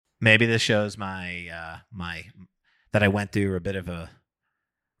Maybe this shows my that I went through a bit of a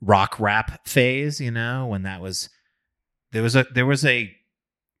rock rap phase, when there was a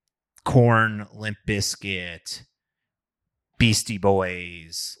Korn, Limp Bizkit, Beastie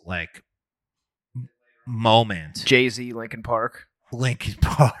Boys like moment. Jay-Z, Linkin Park.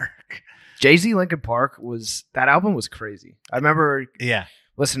 Jay-Z, Linkin Park that album was crazy. I remember yeah,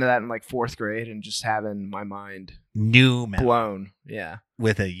 listening to that in like 4th grade and just having my mind new metal blown. Yeah,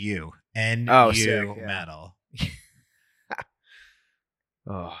 with a U and sick, yeah. metal.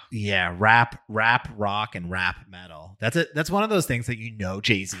 Oh yeah, rap, rock, and rap metal. That's one of those things that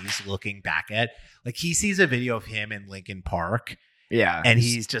Jay-Z's looking back at. Like he sees a video of him in Linkin Park, yeah, and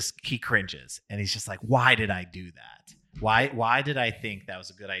he cringes, and he's just like, "Why did I do that? Why did I think that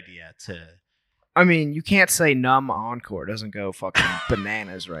was a good idea to?" I mean, you can't say Numb Encore doesn't go fucking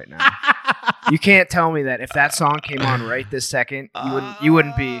bananas right now. You can't tell me that if that song came on right this second, you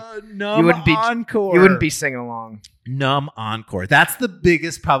wouldn't be Encore. You wouldn't be singing along. Numb Encore. That's the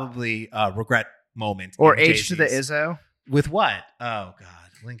biggest probably regret moment. Or in H to the Izzo. With what? Oh God,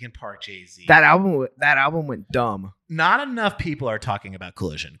 Linkin Park, Jay-Z. That album went dumb. Not enough people are talking about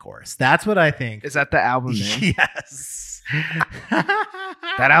Collision Course. That's what I think. Is that the album name? Yes.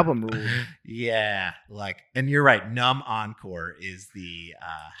 That album ruled. Yeah, and you're right. Numb Encore is the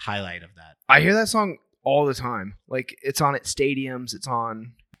highlight of that. I hear that song all the time. Like it's on at stadiums. It's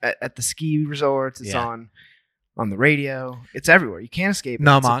on at the ski resorts. It's on the radio. It's everywhere. You can't escape it.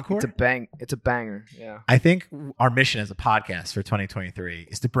 Numb Encore? It's a banger. Yeah. I think our mission as a podcast for 2023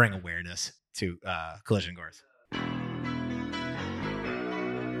 is to bring awareness to Collision Course.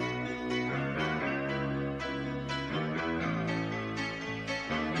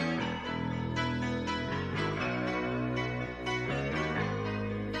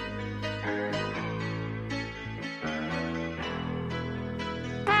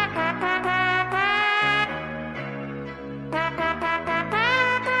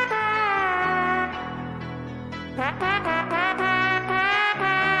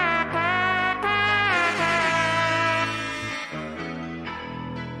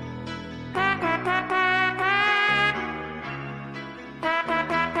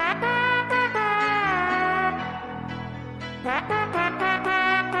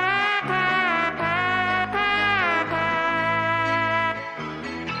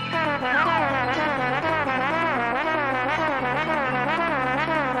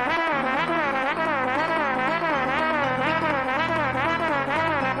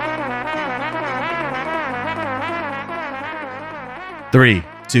 Three,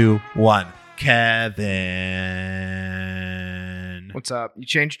 2, 1. Kevin. What's up? You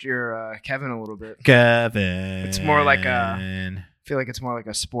changed your Kevin a little bit. Kevin. It's more like I feel like it's more like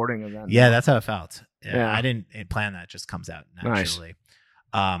a sporting event. Yeah, that's how it felt. Yeah. I didn't plan that. It just comes out naturally.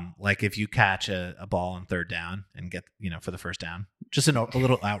 Nice. Like if you catch a ball on 3rd down and get, for the first down, just a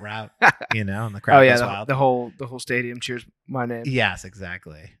little out route, and the crowd goes wild. The whole stadium cheers my name. Yes,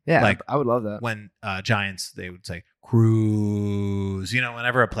 exactly. Yeah, like I would love that. When Giants, they would say cruise,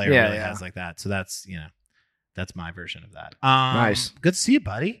 whenever a player really has like that. So that's, that's my version of that. Nice. Good to see you,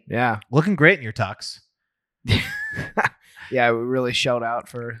 buddy. Yeah. Looking great in your tux. Yeah, we really shelled out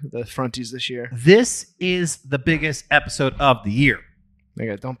for the Fronties this year. This is the biggest episode of the year.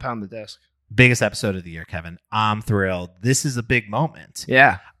 Okay, don't pound the desk. Biggest episode of the year, Kevin. I'm thrilled. This is a big moment.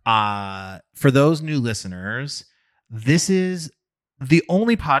 Yeah. For those new listeners, this is the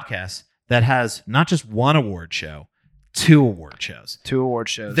only podcast that has not just one award show, 2 award shows. 2 award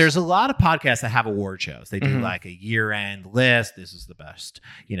shows. There's a lot of podcasts that have award shows. They do like a year-end list. This is the best,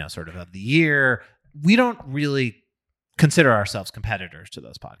 sort of the year. We don't really consider ourselves competitors to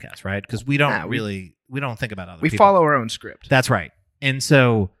those podcasts, right? Because we don't we don't think about other people. We follow our own script. That's right. And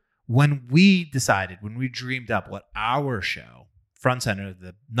so when we dreamed up what our show, Front Center,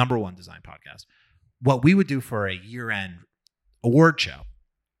 the #1 design podcast, what we would do for a year-end award show,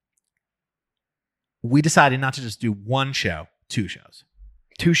 we decided not to just do one show, 2 shows.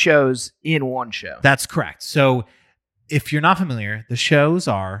 2 shows in one show. That's correct. So if you're not familiar, the shows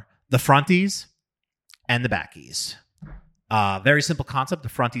are the Fronties and the Backies. Very simple concept. The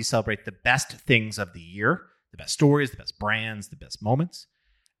Fronties celebrate the best things of the year, the best stories, the best brands, the best moments.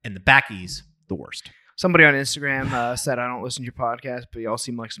 And the Backies, the worst. Somebody on Instagram said, I don't listen to your podcast, but y'all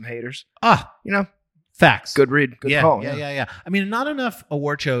seem like some haters. Facts. Good read. Good call. Yeah. I mean, not enough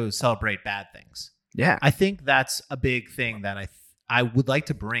award shows celebrate bad things. Yeah. I think that's a big thing that I would like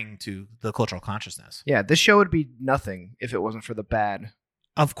to bring to the cultural consciousness. Yeah, this show would be nothing if it wasn't for the bad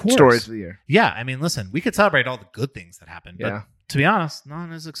of course stories of the year. Yeah, I mean, listen, we could celebrate all the good things that happened, but to be honest,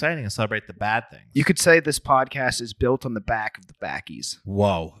 not as exciting as celebrate the bad things. You could say this podcast is built on the back of the Backies.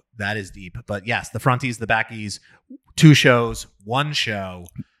 Whoa, that is deep. But yes, the Fronties, the Backies, 2 shows, 1 show,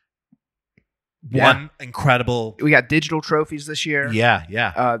 one incredible. We got digital trophies this year.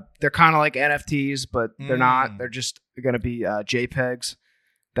 Yeah. They're kind of like NFTs, but they're not. They're just going to be JPEGs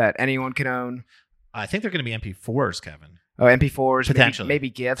that anyone can own. I think they're going to be MP4s, Kevin. Oh, MP4s, potentially, maybe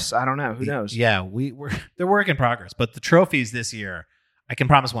GIFs. I don't know. Who knows? Yeah, they're work in progress. But the trophies this year, I can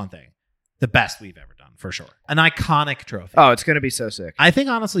promise one thing: the best we've ever done, for sure. An iconic trophy. Oh, it's going to be so sick. I think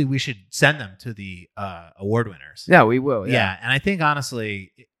honestly, we should send them to the award winners. Yeah, we will. Yeah, and I think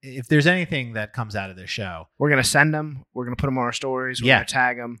honestly, if there's anything that comes out of this show, we're going to send them. We're going to put them on our stories. We're going to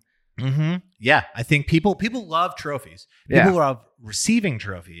tag them. Mm-hmm. Yeah, I think people love trophies. People love receiving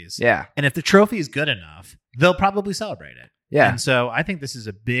trophies. Yeah, and if the trophy is good enough, they'll probably celebrate it. Yeah, and so I think this is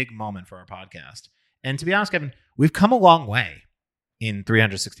a big moment for our podcast. And to be honest, Kevin, we've come a long way in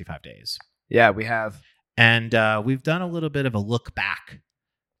 365 days. Yeah, we have, and we've done a little bit of a look back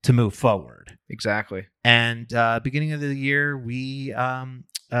to move forward. Exactly. And beginning of the year, we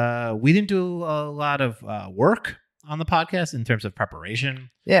didn't do a lot of work on the podcast in terms of preparation.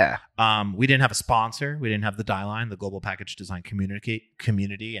 Yeah. We didn't have a sponsor. We didn't have the Die Line, the global package design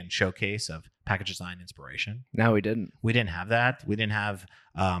community and showcase of package design inspiration. No, we didn't. We didn't have that. We didn't have,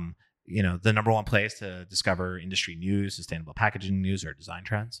 the number one place to discover industry news, sustainable packaging news, or design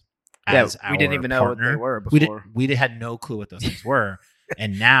trends. Yeah, we didn't even know what they were before. We had no clue what those things were.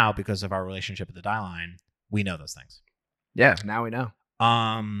 And now, because of our relationship with the Die Line, we know those things. Yeah, now we know.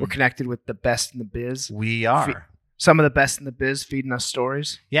 We're connected with the best in the biz. We are. Some of the best in the biz feeding us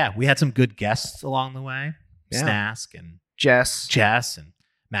stories. Yeah, we had some good guests along the way. Yeah. Snask and Jess and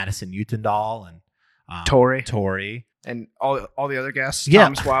Madison Utendall and Tori. And all the other guests. Yeah.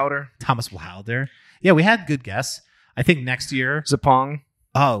 Thomas Wilder. Yeah, we had good guests. I think next year. Zapong.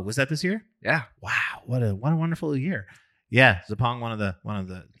 Oh, was that this year? Yeah. Wow, what a wonderful year. Yeah, Zapong, one of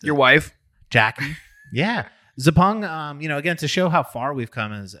the your wife, Jackie. Yeah, Zapong. Again, to show how far we've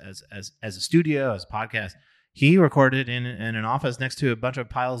come as a studio, as a podcast. He recorded in an office next to a bunch of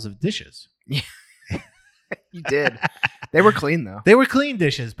piles of dishes. Yeah, you did. They were clean though. They were clean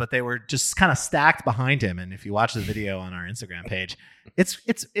dishes, but they were just kind of stacked behind him. And if you watch the video on our Instagram page,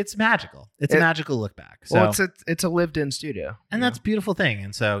 it's magical. It's a magical look back. So, well, it's a lived-in studio, and that's a beautiful thing.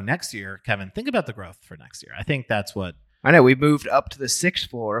 And so next year, Kevin, think about the growth for next year. I think that's what. I know we moved up to the 6th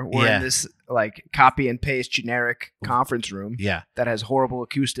floor. We're in this like copy and paste generic conference room. Yeah, that has horrible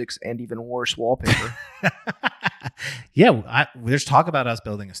acoustics and even worse wallpaper. There's talk about us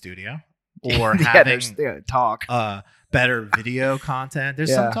building a studio or having talk. Better video content.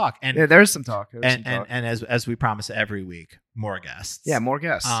 There's some talk, and there's some talk. And as we promise every week, more guests. Yeah, more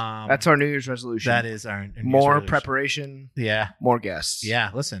guests. That's our New Year's resolution. That is our more preparation. Yeah, more guests. Yeah,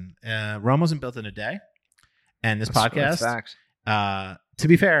 listen, Rome wasn't built in a day. And this podcast, facts. To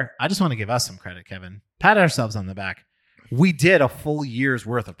be fair, I just want to give us some credit, Kevin. Pat ourselves on the back. We did a full year's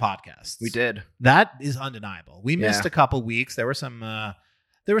worth of podcasts. We did. That is undeniable. We missed a couple weeks. There were some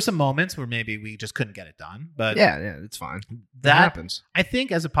moments where maybe we just couldn't get it done. But yeah, it's fine. That happens. I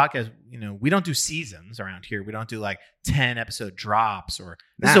think as a podcast, we don't do seasons around here. We don't do like 10 episode drops or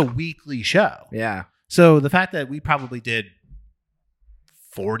this is a weekly show. Yeah. So the fact that we probably did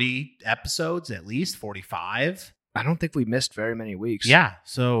 40 episodes, at least 45. I don't think we missed very many weeks. Yeah.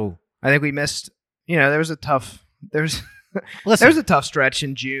 So I think we missed, there was a tough stretch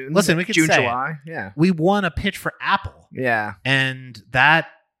in June. Listen, we could June, say July. Yeah. We won a pitch for Apple. Yeah. And that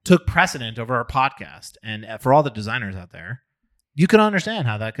took precedent over our podcast. And for all the designers out there, you can understand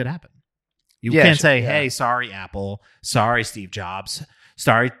how that could happen. You can't say, hey, sorry, Apple. Sorry, Steve Jobs.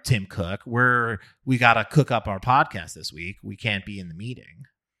 Sorry, Tim Cook. We got to cook up our podcast this week. We can't be in the meeting,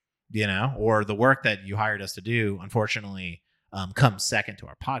 or the work that you hired us to do, unfortunately, comes second to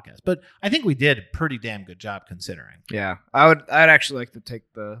our podcast. But I think we did a pretty damn good job considering. Yeah. I'd actually like to take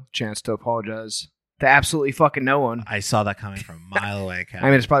the chance to apologize to absolutely fucking no one. I saw that coming from a mile away, Kevin. I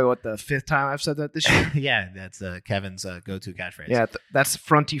mean, it's probably the 5th time I've said that this year. Yeah, that's Kevin's go-to catchphrase. Yeah, that's the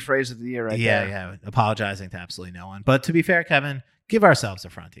fronty phrase of the year right there. Yeah, apologizing to absolutely no one. But to be fair, Kevin, give ourselves a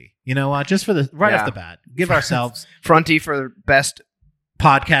fronty. You know what? Just for off the bat, give ourselves fronty for best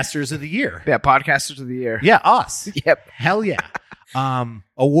podcasters of the year. Yeah, podcasters of the year. Yeah, us. Yep. Hell yeah.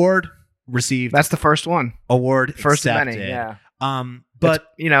 Award received. That's the first one. Award first accepted. of many. Yeah. But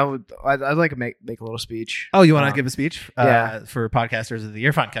I'd like to make a little speech. Oh, you want to give a speech? For podcasters of the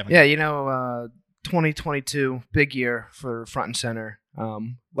year? Fine, Kevin. Yeah, 2022, big year for Front and Center.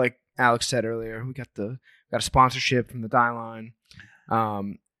 Like Alex said earlier, we got a sponsorship from the Die Line.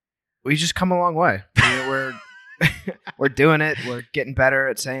 We just come a long way. we're doing it. We're getting better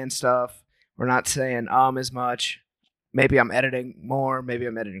at saying stuff. We're not saying as much. Maybe I'm editing more. Maybe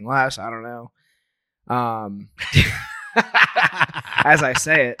I'm editing less. I don't know. As I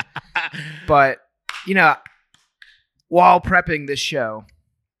say it. But, while prepping this show,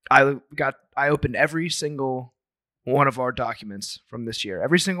 I opened every single one of our documents from this year.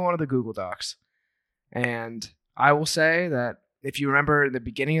 Every single one of the Google Docs. And I will say that if you remember in the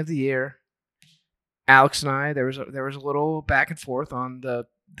beginning of the year, Alex and I, there was a little back and forth on the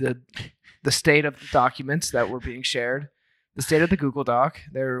state of the documents that were being shared, the state of the Google Doc.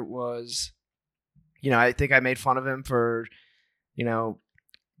 There was, I think I made fun of him for,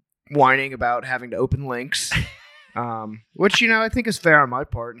 whining about having to open links, which, I think is fair on my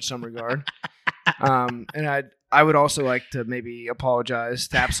part in some regard. And I would also like to maybe apologize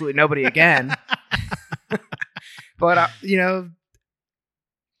to absolutely nobody again. But,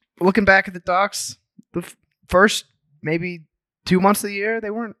 looking back at the docs, the first maybe 2 months of the year, they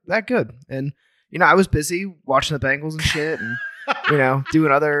weren't that good. And, I was busy watching the Bengals and shit and,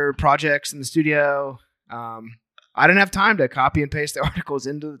 doing other projects in the studio. I didn't have time to copy and paste the articles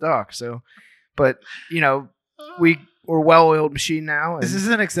into the doc. So, but, we're a well-oiled machine now. Is this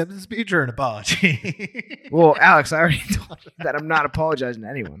an acceptance speech or an apology? Well, Alex, I already told you that I'm not apologizing to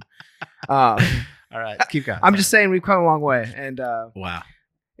anyone. All right, keep going. I'm just saying we've come a long way. And wow.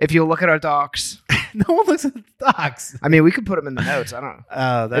 If you look at our docs. No one looks at the docs. I mean, we could put them in the notes. I don't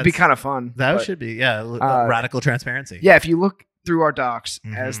know. It'd be kind of fun. That should be, radical transparency. Yeah, if you look through our docs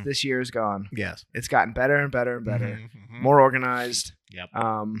as this year has gone, yes, it's gotten better and better and better, more organized. Yep.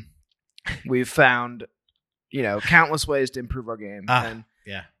 We've found, countless ways to improve our game. And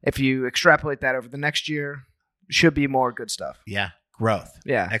if you extrapolate that over the next year, should be more good stuff. Yeah, growth.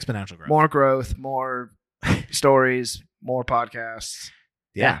 Yeah, exponential growth. More growth, more stories, more podcasts.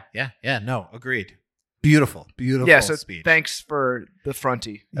 Yeah. No, agreed. Beautiful so speech. Thanks for the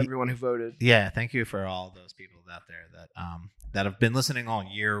Frontie, everyone who voted. Yeah, thank you for all those people out there that have been listening all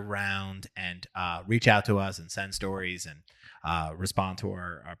year round and reach out to us and send stories and respond to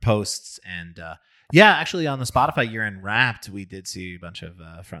our posts. And actually on the Spotify year-end Wrapped, we did see a bunch of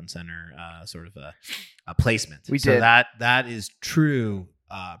front and center sort of a placement. We did. That is true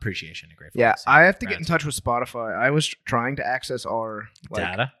appreciation and gratefulness. Yeah, I have to get in touch with Spotify. I was trying to access our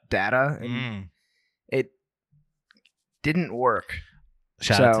data and it didn't work.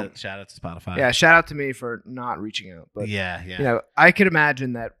 Shout out to Spotify. Yeah, shout out to me for not reaching out. But I could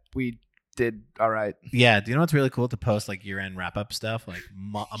imagine that we did all right. Yeah, do you know what's really cool? To post like year-end wrap-up stuff like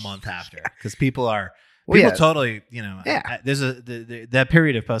a month after, because people totally, there's that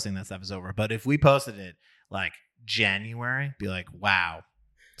period of posting that stuff is over. But if we posted it like January, be like, wow,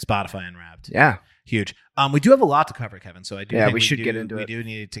 Spotify Unwrapped. Yeah. Huge. We do have a lot to cover, Kevin. So I do think we should get into it. We do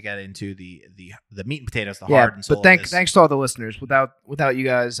need to get into the meat and potatoes, the heart and soul. But thanks to all the listeners. Without you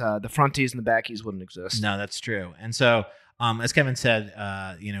guys, the Fronties and the Backies wouldn't exist. No, that's true. And so, as Kevin said,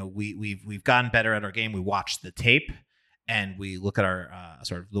 we've gotten better at our game. We watch the tape and we look at our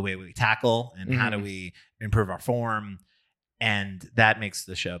sort of the way we tackle and how do we improve our form, and that makes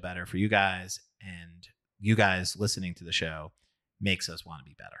the show better for you guys, and you guys listening to the show makes us want to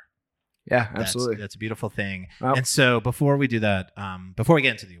be better. Yeah, absolutely. That's a beautiful thing. Well, and so before we do that, before we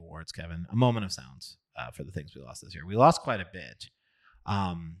get into the awards, Kevin, a moment of silence for the things we lost this year. We lost quite a bit.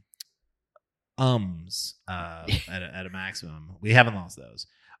 At a maximum. We haven't lost those.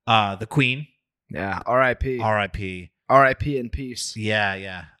 The Queen. Yeah. R.I.P. R.I.P. R.I.P. in peace.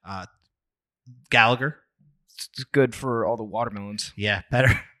 Yeah. Gallagher. It's good for all the watermelons. Yeah,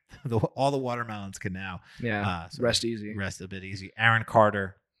 better. All the watermelons can now. Yeah. Rest easy. Rest a bit easy. Aaron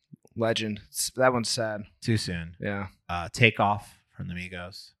Carter. Legend. That one's sad. Too soon. Yeah. Take Off from the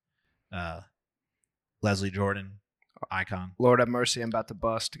Migos. Leslie Jordan. Icon. Lord have mercy, I'm about to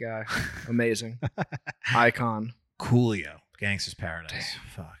bust, guy. Amazing. Icon. Coolio. Gangster's Paradise.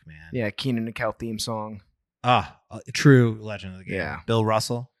 Damn. Fuck, man. Yeah, Keenan and Kel theme song. True legend of the game. Yeah. Bill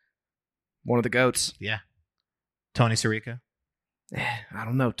Russell. One of the GOATs. Yeah. Tony Sirica. I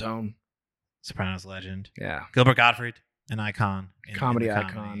don't know, Tone. Sopranos legend. Yeah. Gilbert Gottfried, an icon. In comedy the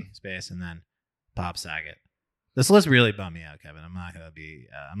icon. Space. And then Bob Saget. This list really bummed me out, Kevin. I'm not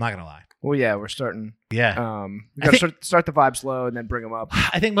gonna lie. Well, yeah, we're starting. Yeah. We gotta start the vibes low and then bring them up.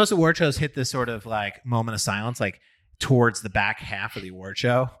 I think most award shows hit this sort of like moment of silence, like towards the back half of the award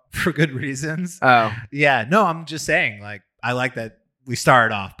show for good reasons. Oh. Yeah. No, I'm just saying, like, I like that we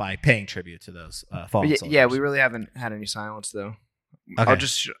started off by paying tribute to those fallen soldiers. Yeah, we really haven't had any silence though. Okay.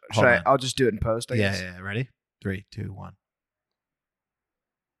 I'll just do it in post, I guess. Yeah. Ready? 3, 2, 1.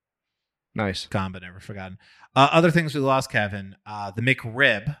 Nice. Gone but never forgotten. Other things we lost, Kevin. The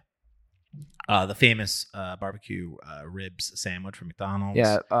McRib. The famous barbecue ribs sandwich from McDonald's.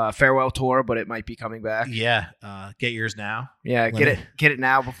 Yeah, farewell tour, but it might be coming back. Yeah, get yours now. Yeah, get it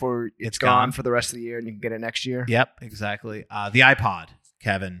now before it's gone for the rest of the year, and you can get it next year. Yep, exactly. The iPod,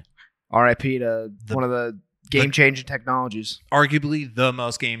 Kevin. R.I.P. to one of the game-changing technologies. Arguably the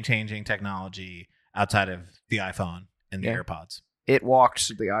most game-changing technology outside of the iPhone and the AirPods. It walked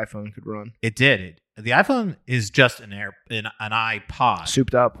so the iPhone could run. It did. The iPhone is just an iPod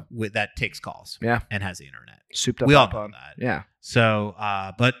souped up that takes calls. Yeah, and has the internet. Souped up. We all iPod. know that. Yeah. So,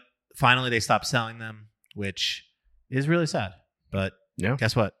 but finally they stopped selling them, which is really sad. But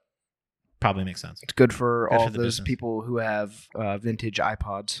guess what? Probably makes sense. It's good for all those business. people who have vintage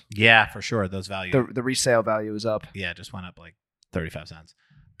iPods. Yeah, for sure. Those values. The resale value is up. Yeah, it just went up like 35 cents.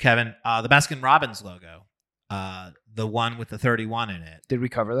 Kevin, the Baskin Robbins logo, the one with the 31 in it. Did we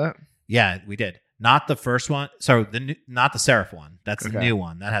cover that? Yeah, we did. Not the first one. So not the serif one. That's the new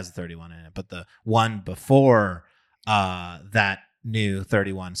one. That has the 31 in it. But the one before that new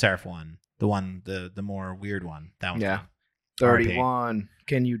 31 serif one, the more weird one. That one. Yeah. 31.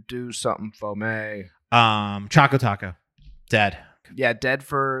 Can you do something for me? Choco Taco. Dead. Yeah, dead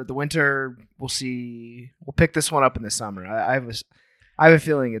for the winter. We'll see. We'll pick this one up in the summer. I have a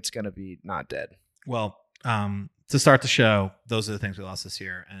feeling it's going to be not dead. Well, to start the show, those are the things we lost this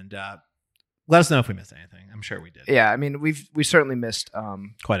year. And let us know if we missed anything. I'm sure we did. Yeah, I mean, we certainly missed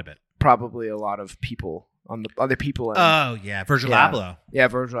quite a bit. Probably a lot of people on the other people. Oh yeah, Virgil Abloh. Yeah,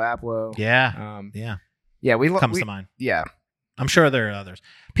 Virgil Abloh. Yeah, yeah. We comes to mind. Yeah, I'm sure there are others.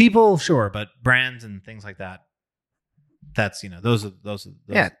 People, sure, but brands and things like that. That's those are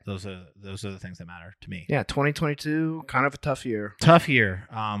the things that matter to me. Yeah, 2022, kind of a tough year. Tough year.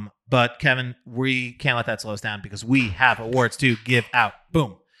 But Kevin, we can't let that slow us down because we have awards to give out.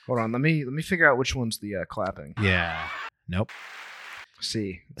 Boom. Hold on, let me figure out which one's the clapping. Yeah. Nope.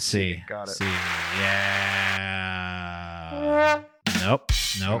 C. Got it. C. Yeah. Nope.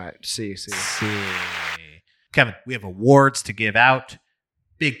 All right. C. Kevin, we have awards to give out.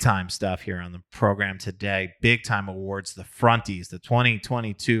 Big time stuff here on the program today. Big time awards. The Fronties, the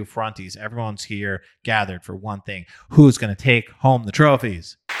 2022 Fronties. Everyone's here gathered for one thing. Who's going to take home the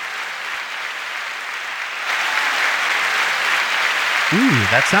trophies? Ooh,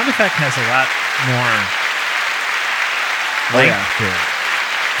 that sound effect has a lot more length to it.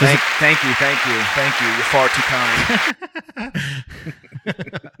 Thank you. You're far too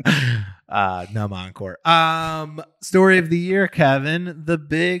kind. No encore. Story of the year, Kevin. The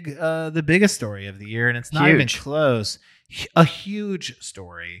biggest story of the year, and it's not even close. A huge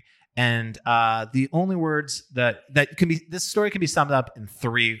story, and the only words that can be this story can be summed up in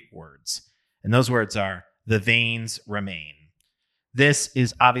 3 words, and those words are the veins remain. This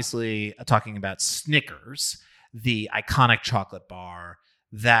is obviously talking about Snickers, the iconic chocolate bar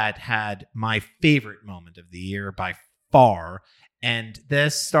that had my favorite moment of the year by far. And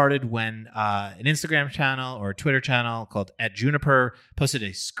this started when an Instagram channel or a Twitter channel called @Juniper posted a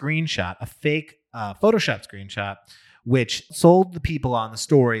screenshot, a fake Photoshop screenshot, which sold the people on the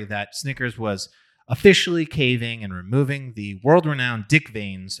story that Snickers was officially caving and removing the world-renowned dick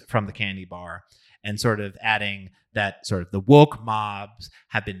veins from the candy bar, and sort of adding that sort of the woke mobs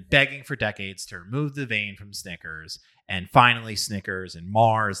have been begging for decades to remove the vein from Snickers. And finally, Snickers and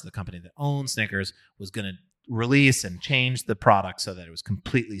Mars, the company that owns Snickers, was going to release and change the product so that it was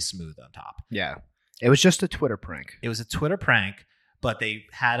completely smooth on top. Yeah. It was just a Twitter prank. It was a Twitter prank, but they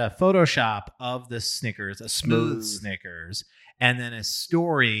had a Photoshop of the Snickers, a smooth Snickers, and then a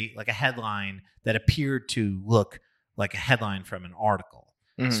story, like a headline that appeared to look like a headline from an article.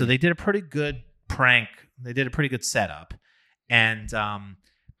 Mm-hmm. So they did a pretty good prank. They did a pretty good setup, and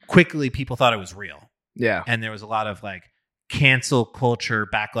quickly people thought it was real. Yeah, and there was a lot of like cancel culture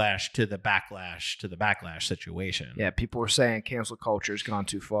backlash to the backlash situation. Yeah, people were saying cancel culture has gone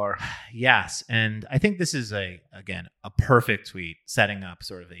too far. Yes, and I think this is a perfect tweet setting up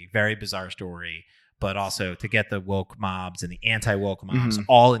sort of a very bizarre story, but also to get the woke mobs and the anti-woke mobs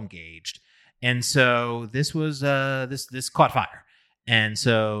all engaged. And so this was this caught fire. And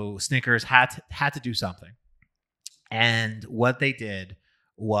so Snickers had to do something. And what they did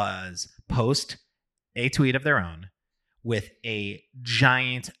was post a tweet of their own with a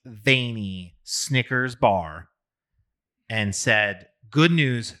giant veiny Snickers bar and said, "Good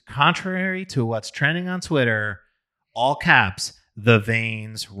news, contrary to what's trending on Twitter, all caps, the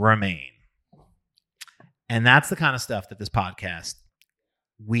veins remain." And that's the kind of stuff that this podcast,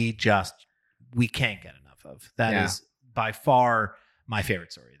 we can't get enough of. That is by far my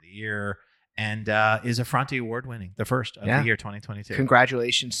favorite story of the year, and is a Fronty Award winning, the first of the year 2022.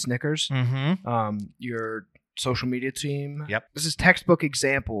 Congratulations, Snickers. Mm-hmm. You're social media team. Yep. This is textbook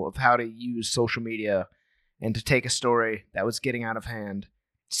example of how to use social media and to take a story that was getting out of hand,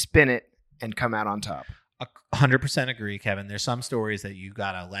 spin it, and come out on top. 100% agree, Kevin. There's some stories that you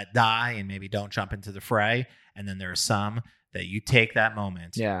gotta let die and maybe don't jump into the fray, and then there are some that you take that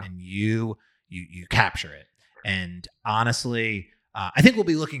moment and you capture it. And honestly, I think we'll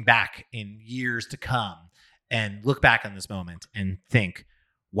be looking back in years to come and look back on this moment and think,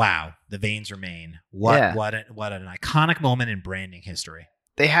 wow, the veins remain. What an iconic moment in branding history.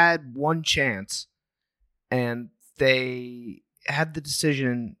 They had one chance, and they had the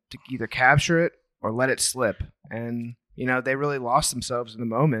decision to either capture it or let it slip. And, they really lost themselves in the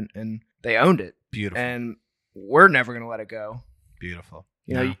moment, and they owned it. Beautiful. And we're never going to let it go. Beautiful.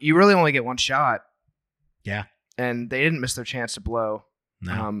 You really only get one shot. Yeah. And they didn't miss their chance to blow.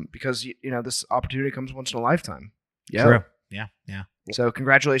 No. Because, this opportunity comes once in a lifetime. Yeah. True. Yeah. Yeah. So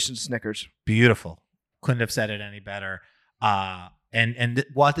congratulations, Snickers. Beautiful. Couldn't have said it any better. And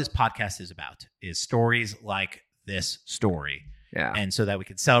what this podcast is about is stories like this story. Yeah. And so that we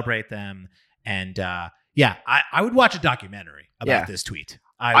can celebrate them. And I would watch a documentary about this tweet.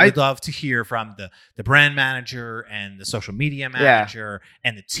 I would love to hear from the brand manager and the social media manager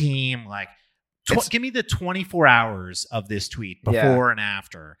and the team. Like, give me the 24 hours of this tweet before and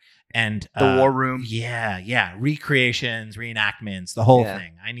after. And the war room. Yeah. Recreations, reenactments, the whole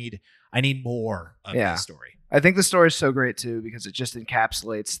thing. I need more of this story. I think the story is so great too because it just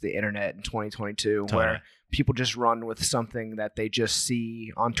encapsulates the internet in 2022 where people just run with something that they just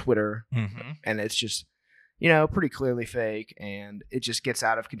see on Twitter and it's just, pretty clearly fake and it just gets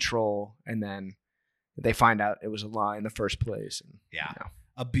out of control and then they find out it was a lie in the first place. And,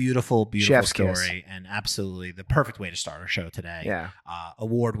 a beautiful, beautiful Chef's story kiss. And absolutely the perfect way to start our show today. Yeah.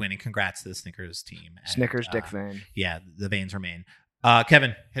 Award-winning. Congrats to the Snickers team. Snickers, Dick Vein. Yeah, the veins remain.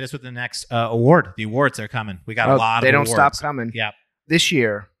 Kevin, hit us with the next award. The awards are coming. We got a lot of awards. They don't stop coming. Yeah. This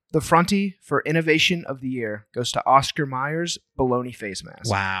year, the Frontie for Innovation of the Year goes to Oscar Mayer's Bologna face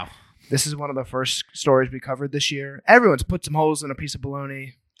mask. Wow. This is one of the first stories we covered this year. Everyone's put some holes in a piece of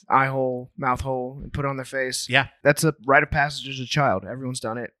bologna, eye hole, mouth hole, and put it on their face. Yeah. That's a rite of passage as a child. Everyone's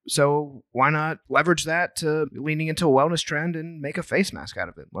done it. So why not leverage that to leaning into a wellness trend and make a face mask out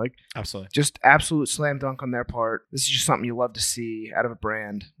of it? Like, absolutely. Just absolute slam dunk on their part. This is just something you love to see out of a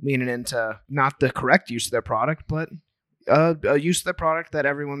brand, leaning into not the correct use of their product, but a use of their product that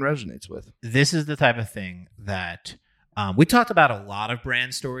everyone resonates with. This is the type of thing that we talked about a lot of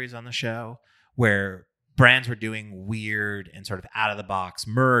brand stories on the show where brands were doing weird and sort of out of the box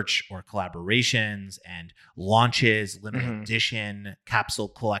merch or collaborations and launches, limited edition capsule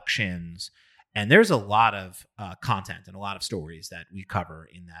collections. And there's a lot of content and a lot of stories that we cover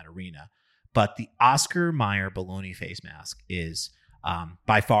in that arena. But the Oscar Mayer Bologna face mask is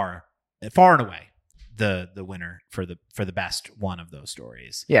by far and away the winner for the best one of those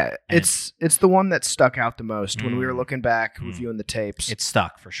stories. Yeah, and it's the one that stuck out the most when we were looking back, reviewing the tapes. It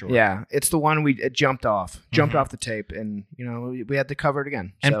stuck for sure. Yeah, it's the one it jumped off the tape, and we had to cover it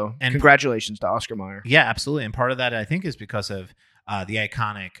again. So congratulations to Oscar Mayer. Yeah, absolutely. And part of that I think is because of the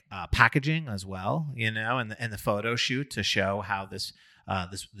iconic packaging as well, and the photo shoot to show how this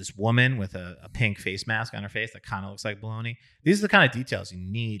woman with a pink face mask on her face that kind of looks like bologna. These are the kind of details you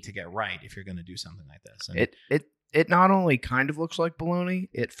need to get right if you're going to do something like this. And it not only kind of looks like bologna,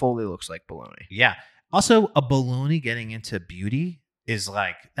 it fully looks like bologna. Yeah. Also, a bologna getting into beauty is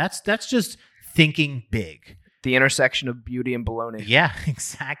like that's just thinking big. The intersection of beauty and bologna. Yeah,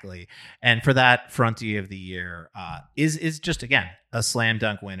 exactly. And for that Frontie of the Year is just again a slam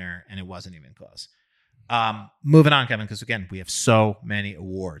dunk winner, and it wasn't even close. Moving on, Kevin, because again, we have so many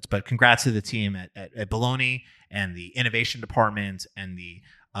awards, but congrats to the team at Bologna and the innovation department and the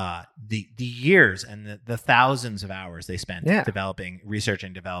years and the thousands of hours they spent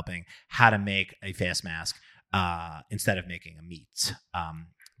researching, developing how to make a face mask instead of making a meat.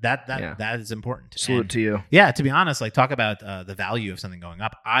 That is important. Salute to you. Yeah, to be honest, like talk about the value of something going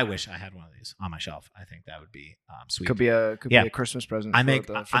up. I wish I had one of these on my shelf. I think that would be sweet. Could be a Christmas present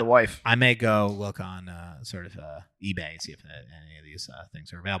for the wife. I may go look on sort of eBay and see if any of these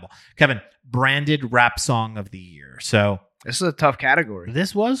things are available. Kevin, branded rap song of the year. So this is a tough category.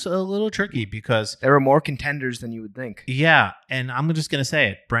 This was a little tricky because there were more contenders than you would think. Yeah, and I'm just going to say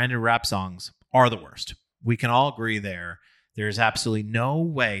it. Branded rap songs are the worst. We can all agree there. There's absolutely no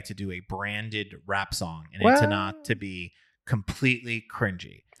way to do a branded rap song and it to not to be completely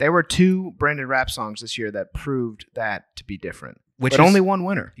cringy. There were 2 branded rap songs this year that proved that to be different. But only one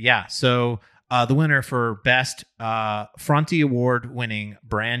winner. Yeah. So the winner for best Frontie Award-winning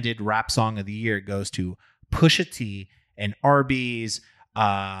branded rap song of the year goes to Pusha T and Arby's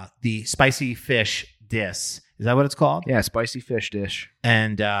The Spicy Fish Diss. Is that what it's called? Yeah, spicy fish dish.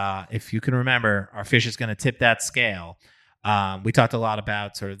 And if you can remember, our fish is going to tip that scale. We talked a lot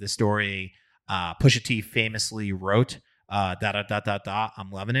about sort of the story Pusha T famously wrote, ...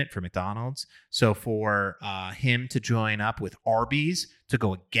 I'm loving it, for McDonald's. So for him to join up with Arby's to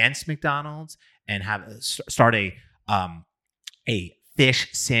go against McDonald's and start a fish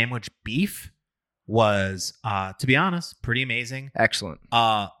sandwich beef was, to be honest, pretty amazing. Excellent.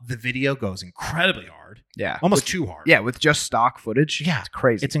 The video goes incredibly hard. Yeah. Almost too hard. Yeah, with just stock footage. Yeah. It's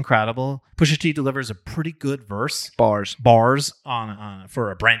crazy. It's incredible. Pusha T delivers a pretty good verse. Bars on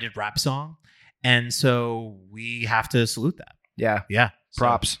for a branded rap song. And so we have to salute that. Yeah. Yeah.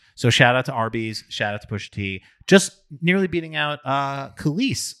 Props. So shout out to Arby's. Shout out to Pusha T. Just nearly beating out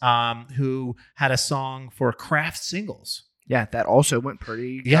Khalees, who had a song for Kraft Singles. Yeah, that also went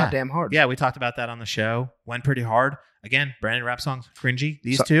pretty goddamn hard. Yeah, we talked about that on the show. Went pretty hard. Again, branded rap songs, cringy.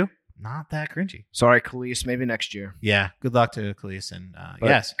 These two, not that cringy. Sorry, Khalees. Maybe next year. Yeah. Good luck to Khalees. And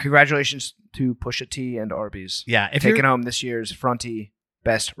yes. Congratulations to Pusha T and Arby's. Yeah. Taking home this year's Frontie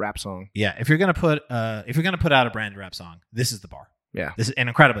best rap song. Yeah. If you're gonna put out a branded rap song, this is the bar. Yeah. This is an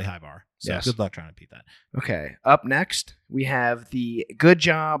incredibly high bar. So yes. Good luck trying to beat that. Okay. Up next, we have the Good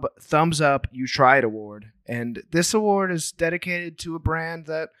Job Thumbs Up You Tried Award. And this award is dedicated to a brand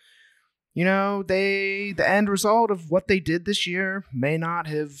that, the end result of what they did this year may not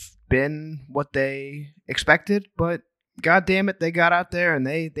have been what they expected, but God damn it, they got out there and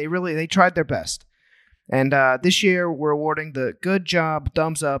they tried their best. And this year, we're awarding the Good Job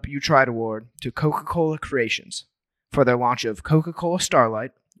Thumbs Up You Tried Award to Coca-Cola Creations for their launch of Coca-Cola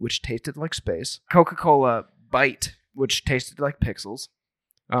Starlight, which tasted like space, Coca-Cola Bite, which tasted like pixels,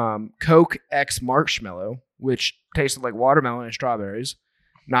 Coke X Marshmallow, which tasted like watermelon and strawberries.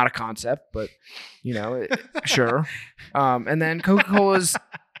 Not a concept, but, sure. And then Coca-Cola's...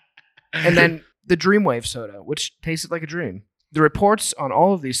 and then the Dreamwave soda, which tasted like a dream. The reports on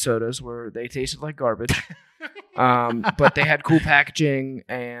all of these sodas were they tasted like garbage, but they had cool packaging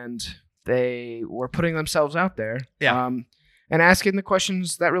and they were putting themselves out there, and asking the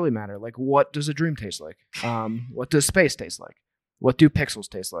questions that really matter. Like, what does a dream taste like? What does space taste like? What do pixels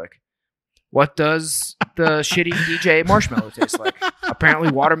taste like? What does the shitty DJ Marshmallow taste like? Apparently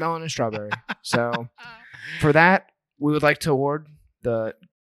watermelon and strawberry. So for that, we would like to award the...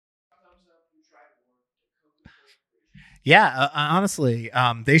 Yeah, honestly,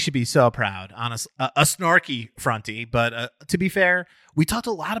 they should be so proud. Honestly, a snarky Frontie, but to be fair, we talked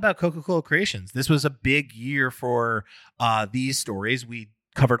a lot about Coca-Cola Creations. This was a big year for these stories. We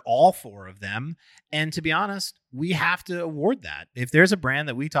covered all 4 of them, and to be honest, we have to award that. If there's a brand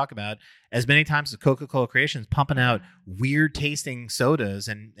that we talk about as many times as Coca-Cola Creations, pumping out weird tasting sodas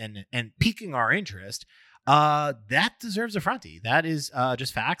and piquing our interest, that deserves a Frontie. That is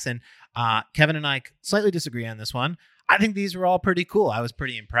just facts. And Kevin and I slightly disagree on this one. I think these were all pretty cool. I was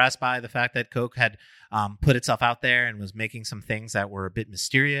pretty impressed by the fact that Coke had put itself out there and was making some things that were a bit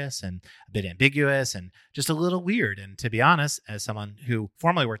mysterious and a bit ambiguous and just a little weird. And to be honest, as someone who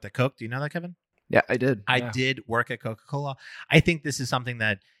formerly worked at Coke, do you know that, Kevin? Yeah, I did. I did work at Coca-Cola. I think this is something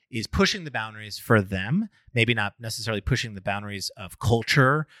that is pushing the boundaries for them, maybe not necessarily pushing the boundaries of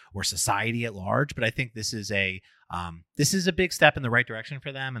culture or society at large, but I think this is a big step in the right direction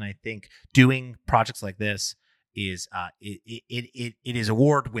for them. And I think doing projects like this is it is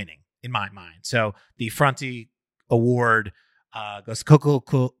award winning in my mind. So the Frontie Award goes to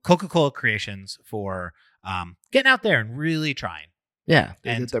Coca-Cola Creations for getting out there and really trying. Yeah,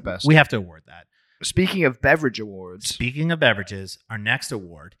 they did their best. We have to award that. Speaking of beverage awards. Speaking of beverages, our next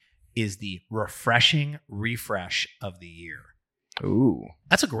award is the Refreshing Refresh of the Year. Ooh.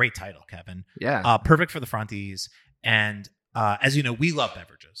 That's a great title, Kevin. Yeah. Perfect for the Fronties. And as you know, we love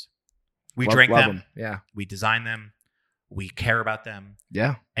beverages. We drink them. Yeah. We design them. We care about them.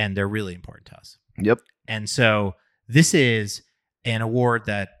 Yeah. And they're really important to us. Yep. And so this is an award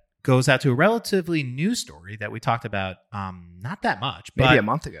that goes out to a relatively new story that we talked about not that much. Maybe a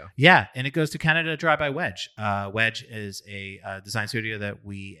month ago. Yeah. And it goes to Canada Dry by Wedge. Wedge is a design studio that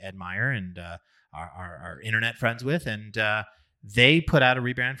we admire and are internet friends with. And they put out a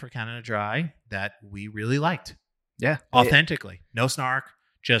rebrand for Canada Dry that we really liked. Yeah. Authentically. No snark.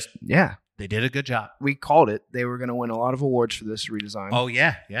 Just, yeah. They did a good job. We called it. They were going to win a lot of awards for this redesign. Oh,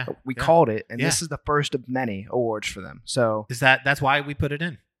 yeah. Yeah. We called it. And this is the first of many awards for them. So that's why we put it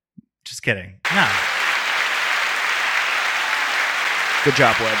in? Just kidding. No. Good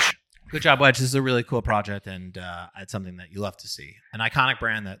job, Wedge. Good job, Wedge. This is a really cool project, and it's something that you love to see. An iconic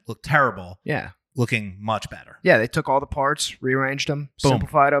brand that looked terrible. Yeah. Looking much better. Yeah, they took all the parts, rearranged them, Boom.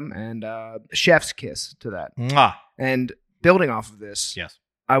 simplified them, and chef's kiss to that. Mwah. And building off of this, yes,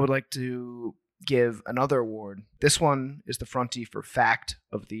 I would like to give another award. This one is the Frontie for Fact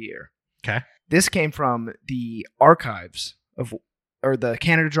of the Year. Okay. This came from the archives or the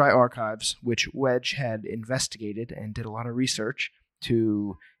Canada Dry archives, which Wedge had investigated and did a lot of research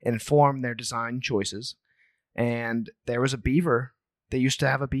to inform their design choices. And there was a beaver. They used to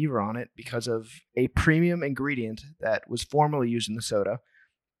have a beaver on it because of a premium ingredient that was formerly used in the soda.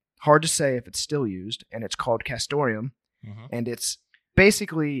 Hard to say if it's still used, and it's called castoreum. Mm-hmm. And it's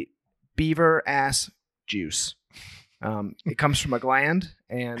basically beaver ass juice. It comes from a gland,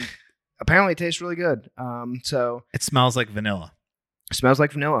 and apparently it tastes really good. So it smells like vanilla. It smells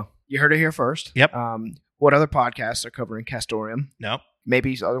like vanilla. You heard it here first. Yep. What other podcasts are covering castoreum? Nope.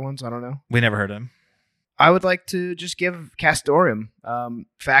 Maybe other ones. I don't know. We never heard of him. I would like to just give castoreum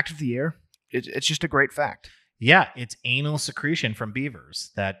fact of the year. It's just a great fact. Yeah, it's anal secretion from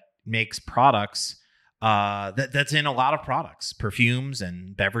beavers that makes products that's in a lot of products, perfumes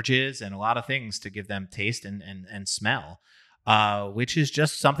and beverages and a lot of things to give them taste and smell, which is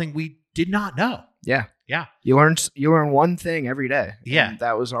just something we did not know. Yeah. Yeah. You learn one thing every day. Yeah.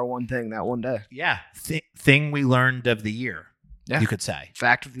 That was our one thing that one day. Yeah. Thing we learned of the year, you could say.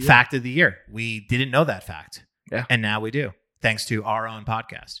 Fact of the year. Fact of the year. We didn't know that fact. Yeah. And now we do, thanks to our own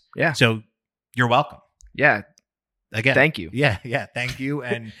podcast. Yeah. So you're welcome. Yeah. Again. Thank you. Yeah. Yeah. Thank you.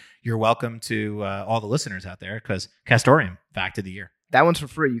 And you're welcome to all the listeners out there, because castoreum, fact of the year. That one's for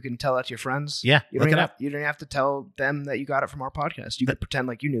free. You can tell that to your friends. Yeah, you don't have to tell them that you got it from our podcast. You could pretend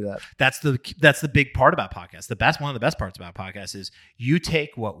like you knew that. That's the big part about podcasts. One of the best parts about podcasts is you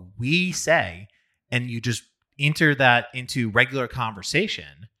take what we say and you just enter that into regular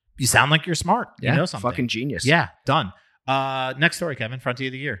conversation. You sound like you're smart. You know something. Fucking genius. Yeah, done. Next story, Kevin. Frontie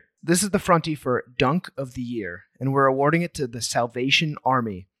of the year. This is the Frontie for Dunk of the Year, and we're awarding it to the Salvation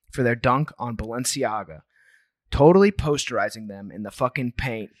Army for their dunk on Balenciaga. Totally posterizing them in the fucking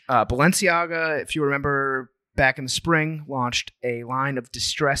paint. Balenciaga, if you remember back in the spring, launched a line of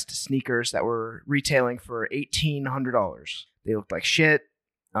distressed sneakers that were retailing for $1,800. They looked like shit.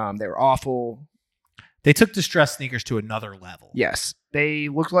 They were awful. They took distressed sneakers to another level. Yes. They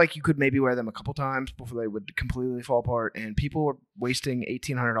looked like you could maybe wear them a couple times before they would completely fall apart, and people were wasting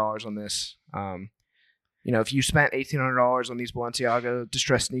 $1,800 on this. If you spent $1,800 on these Balenciaga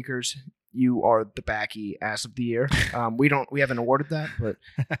distressed sneakers, you are the Backies ass of the year. We haven't awarded that, but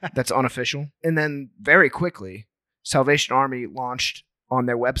that's unofficial. And then very quickly, Salvation Army launched on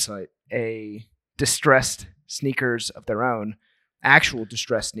their website a distressed sneakers of their own, actual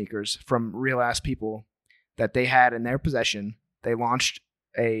distressed sneakers from real ass people that they had in their possession. They launched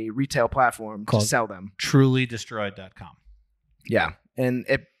a retail platform to sell them. TrulyDestroyed.com. Yeah, and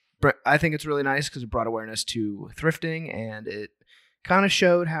I think it's really nice because it brought awareness to thrifting, and it kind of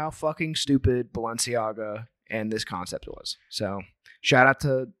showed how fucking stupid Balenciaga and this concept was. So shout out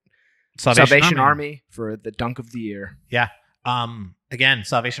to Salvation Army for the dunk of the year. Yeah. Again,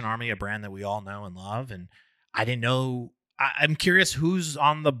 Salvation Army, a brand that we all know and love. And I didn't know. I'm curious who's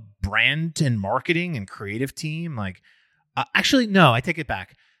on the brand and marketing and creative team. Actually, no, I take it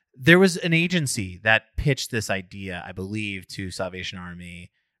back. There was an agency that pitched this idea, I believe, to Salvation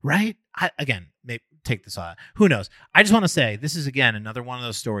Army. Right? Maybe take this off. Who knows? I just want to say this is, again, another one of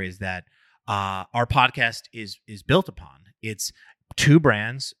those stories that our podcast is built upon. It's two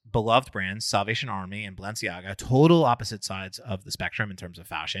brands, beloved brands, Salvation Army and Balenciaga, total opposite sides of the spectrum in terms of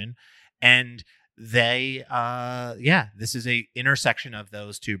fashion. And they, this is a intersection of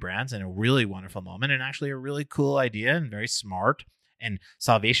those two brands and a really wonderful moment, and actually a really cool idea and very smart. And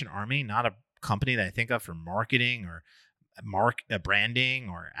Salvation Army, not a company that I think of for marketing or branding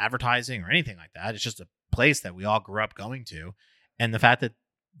or advertising or anything like that. It's just a place that we all grew up going to. And the fact that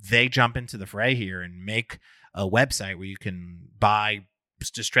they jump into the fray here and make a website where you can buy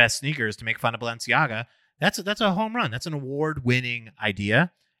distressed sneakers to make fun of Balenciaga, that's a home run. That's an award-winning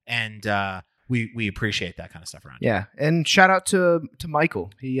idea. And we appreciate that kind of stuff around here. Yeah, and shout out to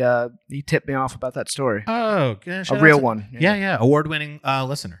Michael. He tipped me off about that story. Oh, good. A real one. Yeah. Award-winning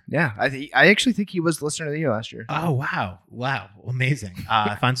listener. Yeah, I actually think he was listener of the year last year. Oh, wow, amazing.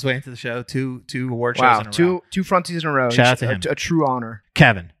 Finds his way into the show. Two award shows in a row. Two Fronties in a row. Shout out to him. A true honor.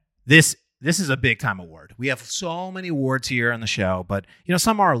 Kevin, this is a big time award. We have so many awards here on the show, but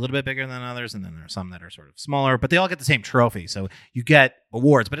some are a little bit bigger than others, and then there are some that are sort of smaller, but they all get the same trophy. So you get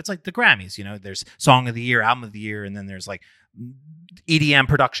awards, but it's like the Grammys. There's Song of the Year, Album of the Year, and then there's like EDM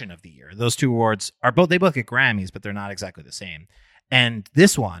Production of the Year. Those two awards they both get Grammys, but they're not exactly the same. And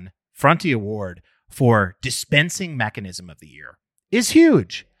this one, Frontie Award for Dispensing Mechanism of the Year, is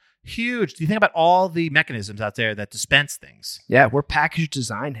huge. Huge. Do you think about all the mechanisms out there that dispense things? Yeah, we're package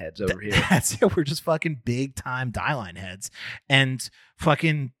design heads over here. That's it. We're just fucking big time die line heads. And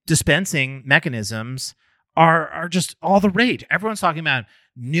fucking dispensing mechanisms are just all the rage. Everyone's talking about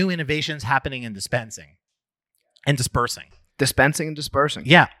new innovations happening in dispensing and dispersing. Dispensing and dispersing.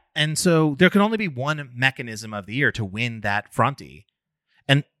 Yeah. And so there can only be one mechanism of the year to win that Frontie.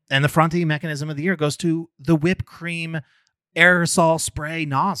 And the Frontie mechanism of the year goes to the whipped cream aerosol spray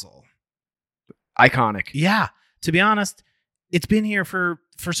nozzle. Iconic. Yeah. To be honest, it's been here for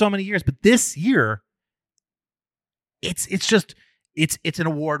so many years, but this year it's an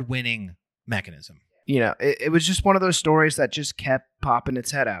award-winning mechanism. You know, it was just one of those stories that just kept popping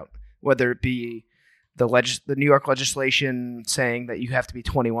its head out, whether it be the New York legislation saying that you have to be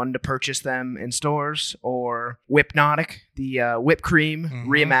 21 to purchase them in stores, or Whipnotic, the whipped cream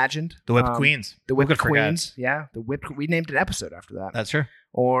reimagined. The whipped queens. The whipped queens. Yeah. We named an episode after that. That's true.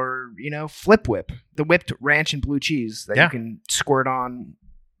 Or, Flip Whip, the whipped ranch and blue cheese that you can squirt on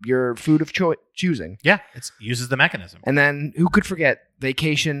your food of choosing. Yeah. It uses the mechanism. And then who could forget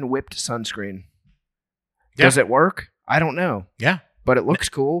Vacation whipped sunscreen? Yeah. Does it work? I don't know. Yeah. But it looks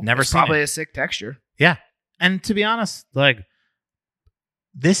cool. Never it's seen probably it. A sick texture. Yeah. And to be honest, like,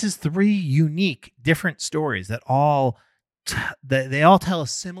 this is 3 unique different stories that they all tell a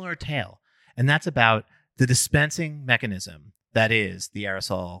similar tale. And that's about the dispensing mechanism that is the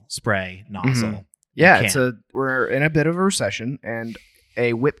aerosol spray nozzle. Mm-hmm. Yeah, we're in a bit of a recession, and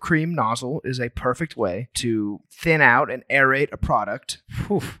a whipped cream nozzle is a perfect way to thin out and aerate a product.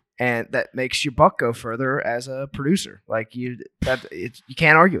 Oof. And that makes your buck go further as a producer. Like you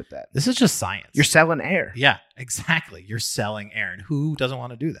can't argue with that. This is just science. You're selling air. Yeah, exactly. You're selling air, and who doesn't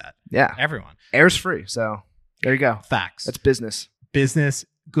want to do that? Yeah, everyone. Air's free, so there you go. Facts. That's business. Business.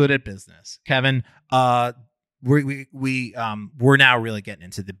 Good at business. Kevin, we're now really getting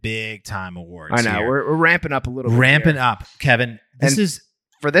into the big time awards. I know here. we're ramping up a little bit. Ramping up, Kevin. This is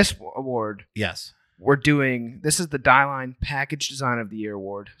for this award. Yes. This is the Die Line Package Design of the Year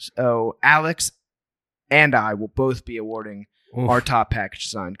award. So Alex and I will both be awarding our top package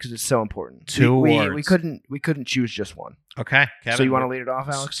design because it's so important. 2 awards. We couldn't choose just one. Okay, Kevin. So you want to lead it off,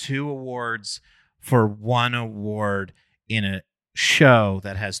 Alex? 2 awards for 1 award in a show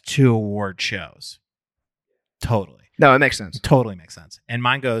that has 2 award shows. Totally. No, it makes sense. Totally makes sense. And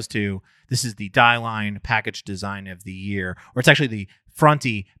mine goes to, this is the Die Line Package Design of the Year, or it's actually the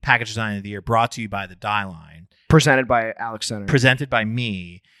Frontie Package Design of the Year, brought to you by the Die Line. Presented by Alex Center. Presented by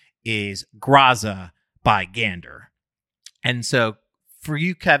me is Graza by Gander. And so for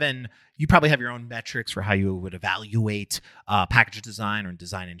you, Kevin, you probably have your own metrics for how you would evaluate package design or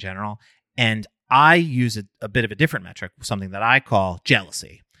design in general. And I use a bit of a different metric, something that I call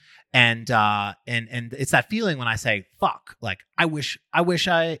jealousy. And it's that feeling when I say, fuck, like, I wish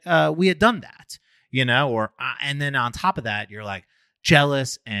we had done that, and then on top of that, you're like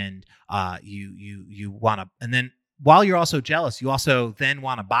jealous, and you want to, and then while you're also jealous, you also then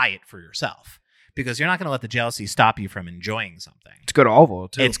want to buy it for yourself, because you're not going to let the jealousy stop you from enjoying something. It's good olive oil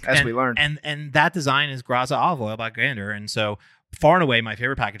too, we learned. And that design is Graza olive oil by Gander. And so far and away, my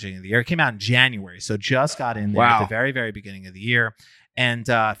favorite packaging of the year. It came out in January, so just got in there at the very, very beginning of the year. And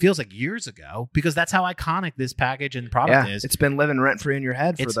feels like years ago, because that's how iconic this package and product is. It's been living rent-free in your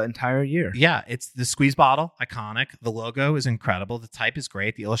head for the entire year. Yeah, it's the squeeze bottle, iconic. The logo is incredible. The type is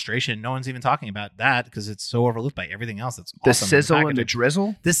great. The illustration, no one's even talking about that because it's so overlooked by everything else that's the awesome. Sizzle and the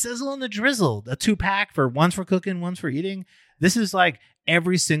drizzle? The sizzle and the drizzle. A 2-pack for one's for cooking, one's for eating. This is like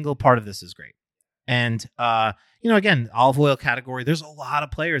every single part of this is great. And, again, olive oil category, there's a lot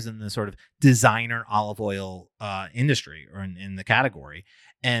of players in the sort of designer olive oil industry or in the category.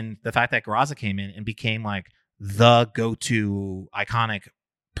 And the fact that Graza came in and became like the go-to iconic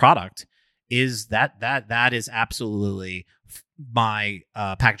product is that is absolutely my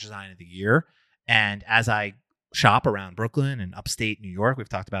package design of the year. And as I shop around Brooklyn and upstate New York, we've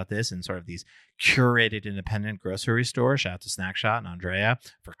talked about this in sort of these curated independent grocery stores. Shout out to Snackshot and Andrea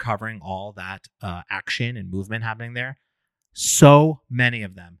for covering all that action and movement happening there. So many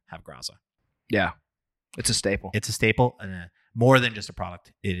of them have Graza. Yeah, it's a staple. It's a staple, and more than just a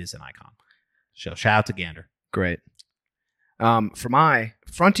product, it is an icon. So shout out to Gander. Great. For my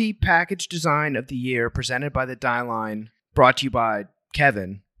Frontie Package Design of the Year, presented by the Die Line, brought to you by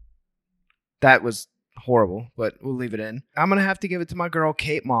Kevin. That was horrible, but we'll leave it in. I'm going to have to give it to my girl,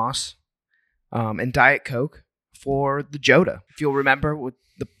 Kate Moss, and Diet Coke for the Joda. If you'll remember,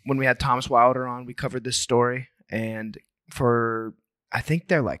 when we had Thomas Wilder on, we covered this story. And for, I think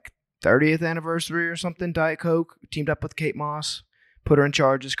they're like 30th anniversary or something, Diet Coke teamed up with Kate Moss, put her in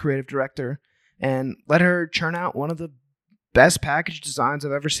charge as creative director, and let her churn out one of the best package designs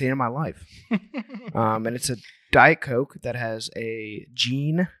I've ever seen in my life. And it's a Diet Coke that has a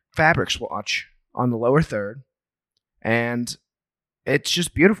jean fabric swatch on the lower third. And it's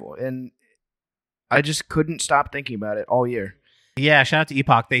just beautiful. And I just couldn't stop thinking about it all year. Yeah, shout out to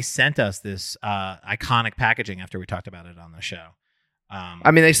Epoch. They sent us this iconic packaging after we talked about it on the show.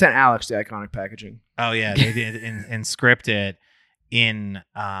 I mean, they sent Alex the iconic packaging. Oh yeah, they did and script it in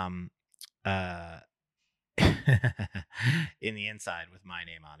in the inside with my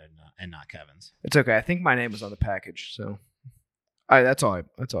name on it and not Kevin's. It's okay. I think my name was on the package, so that's all I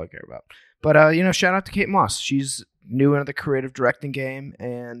care about. But shout out to Kate Moss. She's new into the creative directing game,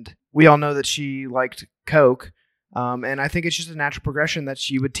 and we all know that she liked Coke. And I think it's just a natural progression that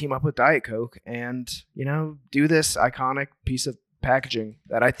she would team up with Diet Coke and do this iconic piece of packaging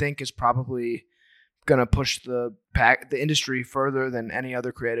that I think is probably gonna push the industry further than any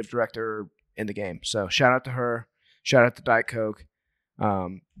other creative director in the game. So shout out to her. Shout out to Diet Coke.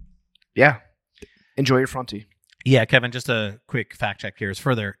 Enjoy your Frontie. Yeah, Kevin, just a quick fact check here is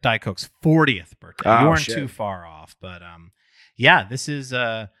further Diet Coke's 40th birthday. You weren't too far off, but this is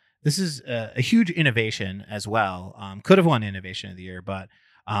a huge innovation as well. Could have won Innovation of the Year, but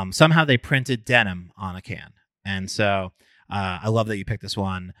somehow they printed denim on a can. And so I love that you picked this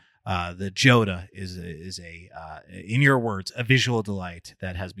one. The Joda is a in your words, a visual delight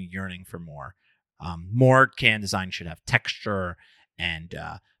that has me yearning for more. More can design should have texture and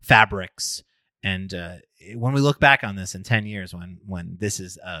fabrics. And when we look back on this in 10 years, when this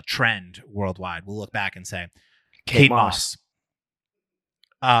is a trend worldwide, we'll look back and say, Kate Moss.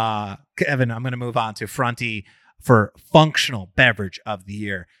 Kevin, I'm going to move on to Frontie for Functional Beverage of the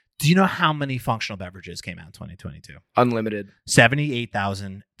Year. Do you know how many functional beverages came out in 2022? Unlimited.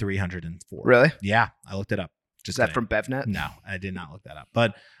 78,304. Really? Yeah, I looked it up. Is that from BevNet? No, I did not look that up.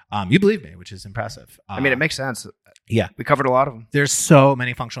 But you believe me, which is impressive. I mean, it makes sense. Yeah. We covered a lot of them. There's so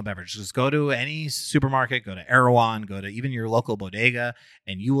many functional beverages. Just go to any supermarket, go to Erewhon, go to even your local bodega,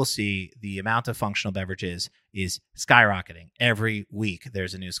 and you will see the amount of functional beverages is skyrocketing every week.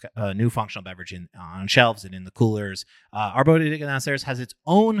 There's a new functional beverage on shelves and in the coolers. Our bodega downstairs has its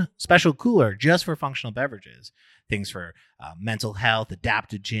own special cooler just for functional beverages. Things for mental health,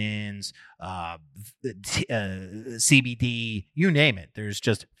 adaptogens, CBD, you name it. There's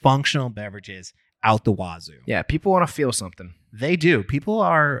just functional beverages out the wazoo. Yeah, people want to feel something. They do. People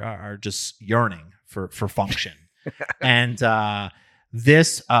are just yearning for function. And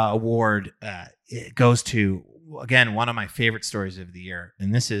this award it goes to, again, one of my favorite stories of the year,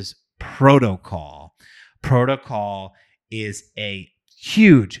 and this is Protocol. Protocol is a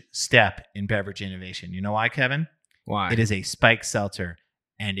huge step in beverage innovation. You know why, Kevin? Why? It is a spiked seltzer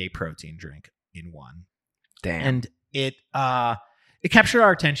and a protein drink in one. Damn. And it captured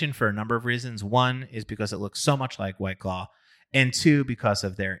our attention for a number of reasons. One is because it looks so much like White Claw, and two, because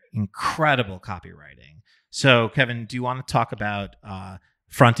of their incredible copywriting. So, Kevin, do you want to talk about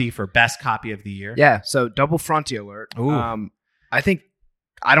Frontie for Best Copy of the Year? Yeah, so double Frontie alert. Ooh. I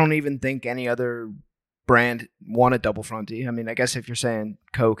don't even think any other brand won a double Frontie. I mean, I guess if you're saying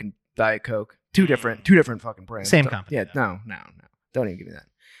Coke and Diet Coke, two different fucking brands. Same company. Yeah, no. Don't even give me that.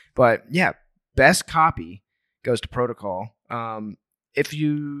 But yeah, Best Copy goes to Protocol. If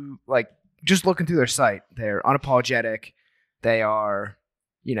you just looking through their site, they're unapologetic. They are,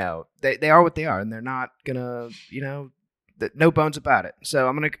 they are what they are, and they're not gonna, no bones about it. So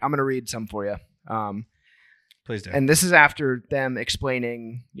I'm gonna read some for you. Please do. And this is after them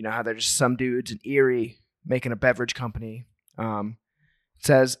explaining, how they're just some dudes in Erie making a beverage company. It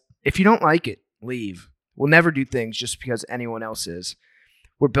says, if you don't like it, leave. We'll never do things just because anyone else is.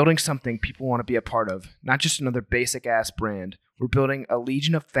 We're building something people want to be a part of, not just another basic-ass brand. We're building a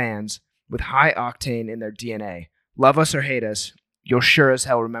legion of fans with high octane in their DNA. Love us or hate us, you'll sure as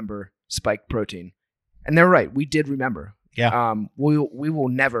hell remember spiked protein. And they're right. We did remember. Yeah. We will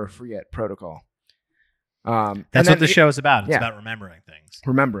never forget Protocol. That's what the show is about. It's about remembering things.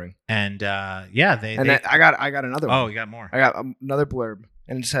 Remembering. And I got another one. Oh, you got more. I got another blurb.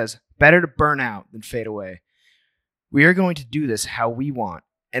 And it says, better to burn out than fade away. We are going to do this how we want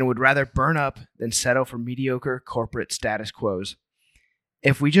and would rather burn up than settle for mediocre corporate status quos.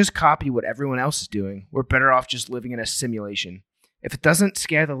 If we just copy what everyone else is doing, we're better off just living in a simulation. If it doesn't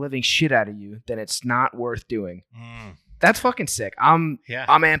scare the living shit out of you, then it's not worth doing. That's fucking sick. I'm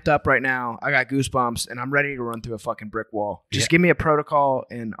amped up right now. I got goosebumps, and I'm ready to run through a fucking brick wall. Just give me a Protocol,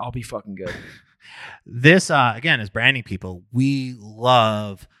 and I'll be fucking good. This, again, as branding people, we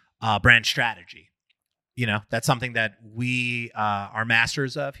love brand strategy. That's something that we are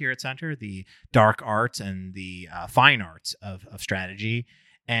masters of here at Center, the dark arts and the fine arts of strategy.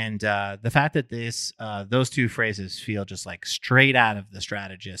 And the fact that those two phrases feel just like straight out of the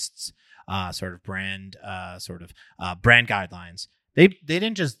strategist's sort of brand guidelines.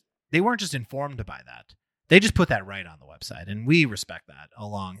 They weren't just informed by that. They just put that right on the website, and we respect that.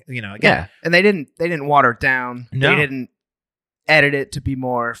 Again, yeah, and they didn't water it down. No. They didn't edit it to be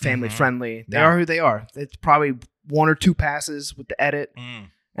more family friendly. They are who they are. It's probably one or two passes with the edit,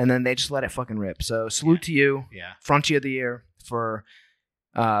 and then they just let it fucking rip. So salute to you, Frontie of the Year for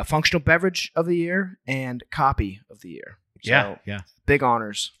functional beverage of the year and copy of the year. So, big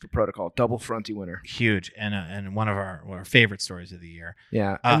honors for Protocol. Double Frontie winner. Huge. And one of our favorite stories of the year.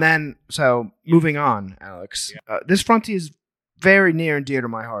 Yeah. And then, so moving on, Alex. This Frontie is very near and dear to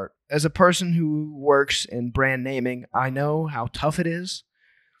my heart. As a person who works in brand naming, I know how tough it is,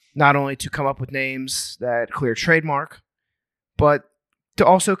 not only to come up with names that clear trademark, but to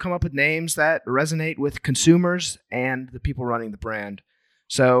also come up with names that resonate with consumers and the people running the brand.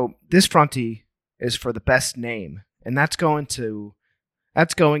 So this Frontie is for the best name. And that's going to a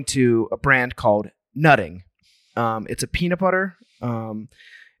brand called Nutting. It's a peanut butter.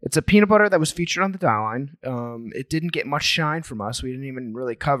 It's a peanut butter that was featured on the Dial Line. It didn't get much shine from us. We didn't even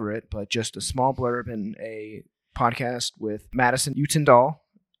really cover it, but just a small blurb in a podcast with Madison Utendahl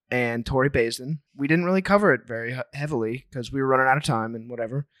and Tori Basin. We didn't really cover it very heavily because we were running out of time and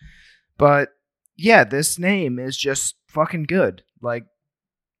whatever. But yeah, this name is just fucking good. Like,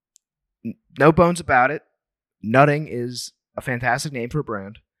 no bones about it. Nutting is a fantastic name for a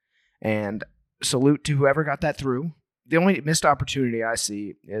brand, and salute to whoever got that through. The only missed opportunity I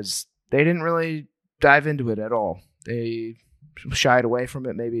see is they didn't really dive into it at all. They shied away from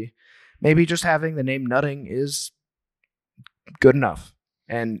it. Maybe just having the name Nutting is good enough.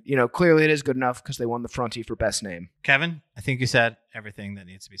 And, clearly it is good enough because they won the Frontie for best name. Kevin, I think you said everything that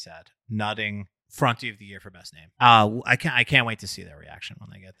needs to be said. Nutting, Frontie of the Year for best name. I can't wait to see their reaction when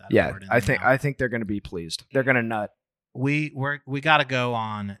they get that. Yeah, I think they're going to be pleased. They're going to nut. We got to go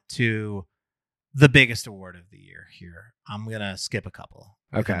on to the biggest award of the year here. I'm going to skip a couple.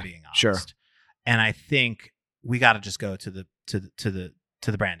 Okay, being honest. Sure. And I think we got to just go to the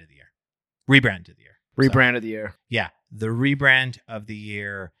brand of the year, rebrand of the year, rebrand of the year. Yeah, the rebrand of the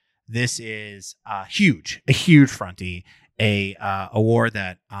year. This is a huge Frontie, a award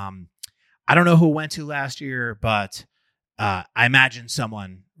that I don't know who went to last year, but I imagine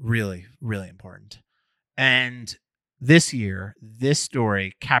someone really, really important. And this year, this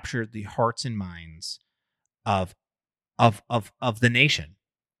story captured the hearts and minds of the nation.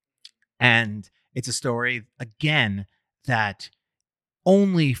 And it's a story, again, that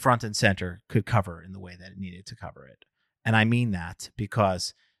only Front and Center could cover in the way that it needed to cover it. And I mean that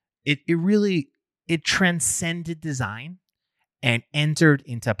because it really transcended design and entered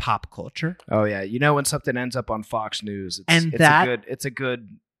into pop culture. Oh yeah, when something ends up on Fox News, it's a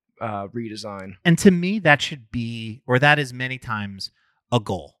good redesign. And to me, that should be, or that is many times a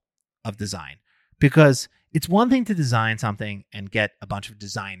goal of design, because it's one thing to design something and get a bunch of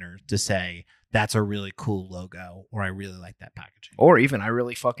designers to say that's a really cool logo, or I really like that packaging, or even I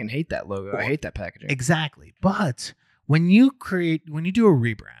really fucking hate that logo. I hate that packaging. Exactly. But when you do a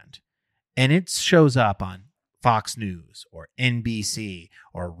rebrand and it shows up on Fox News or NBC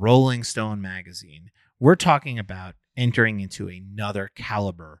or Rolling Stone magazine, we're talking about entering into another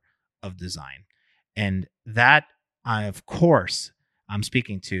caliber of design. And that, of course, I'm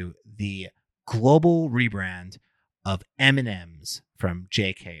speaking to the global rebrand of M&M's from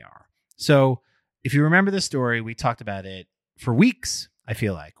JKR. So if you remember the story, we talked about it for weeks. I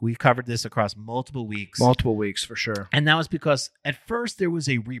feel like we covered this across multiple weeks. Multiple weeks for sure. And that was because at first there was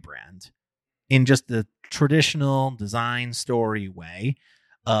a rebrand in just the traditional design story way.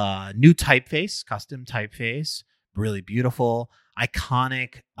 New typeface, custom typeface, really beautiful,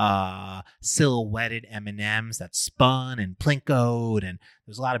 iconic silhouetted M&Ms that spun and plinkoed, and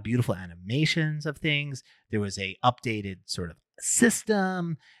there's a lot of beautiful animations of things. There was a updated sort of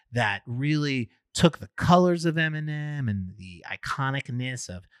system that really took the colors of M&M and the iconicness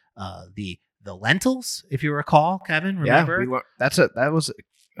of the lentils, if you recall, Kevin. Remember? Yeah, that was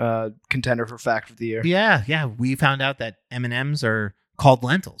a contender for fact of the year. Yeah. We found out that M&Ms are called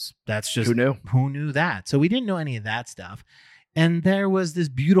lentils. That's just who knew that. So we didn't know any of that stuff. And there was this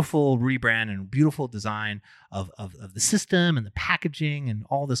beautiful rebrand and beautiful design of the system and the packaging and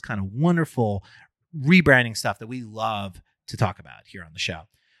all this kind of wonderful rebranding stuff that we love to talk about here on the show.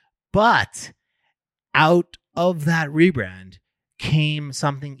 But out of that rebrand came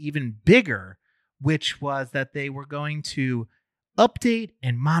something even bigger, which was that they were going to update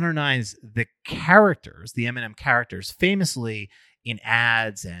and modernize the characters, the M&M characters. Famously, in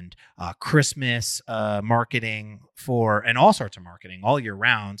ads and Christmas marketing and all sorts of marketing all year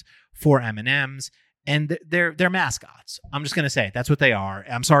round for M&Ms. And they're mascots. I'm just going to say that's what they are.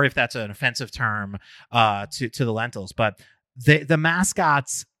 I'm sorry if that's an offensive term to the lentils, but the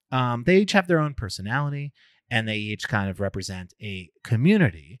mascots, they each have their own personality, and they each kind of represent a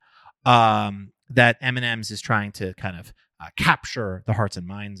community that M&M's is trying to kind of capture the hearts and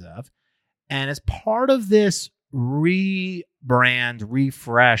minds of. And as part of this rebrand,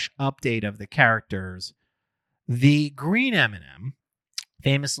 refresh, update of the characters, the green M&M,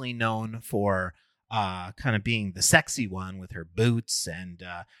 famously known for kind of being the sexy one with her boots and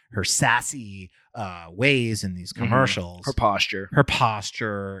her sassy ways in these commercials. Her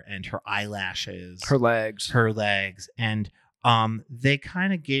posture and her eyelashes. Her legs. And they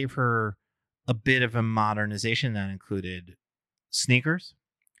kind of gave her a bit of a modernization that included sneakers.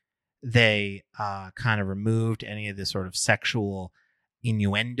 They kind of removed any of the sort of sexual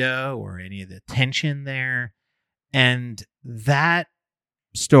innuendo or any of the tension there. And that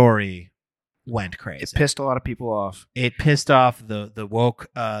story went crazy. It pissed a lot of people off. It pissed off the woke,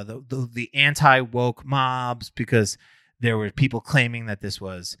 the anti-woke mobs, because there were people claiming that this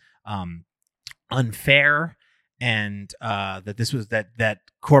was unfair and that this was that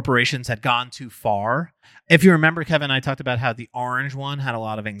corporations had gone too far. If you remember, Kevin, I talked about how the orange one had a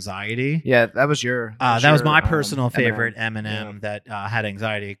lot of anxiety. Yeah, that was my personal favorite M&M that had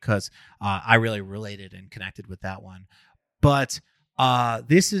anxiety, because I really related and connected with that one. But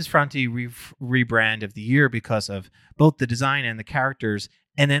this is Fronty rebrand of the year because of both the design and the characters,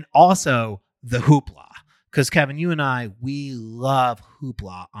 and then also the hoopla. Because Kevin, you and I, we love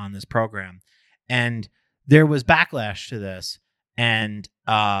hoopla on this program, and there was backlash to this, and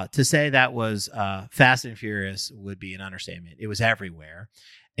to say that was Fast and Furious would be an understatement. It was everywhere,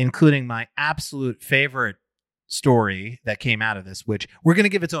 including my absolute favorite story that came out of this, which we're going to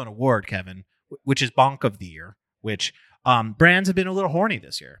give its own award, Kevin, which is Bonk of the Year, which brands have been a little horny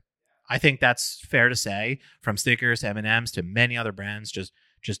this year. I think that's fair to say, from Snickers to M&M's to many other brands, just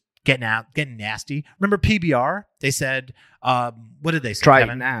getting nasty. Remember PBR? They said, what did they say? Try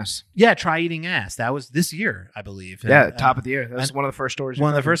eating ass. Yeah, try eating ass. That was this year, I believe. Yeah, top of the year. That was one of the first stories.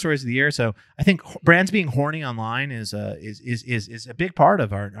 One of the first stories of the year. So I think brands being horny online is a big part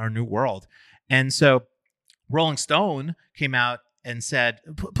of our new world. And so Rolling Stone came out and said,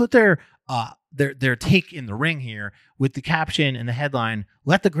 put their take in the ring here with the caption and the headline,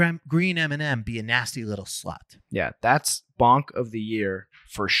 "Let the green M&M be a nasty little slut." Yeah, that's Bonk of the Year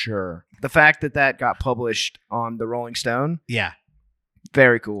for sure. The fact that got published on the Rolling Stone. Yeah.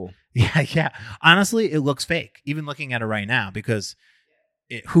 Very cool. Yeah. Honestly, it looks fake, even looking at it right now, because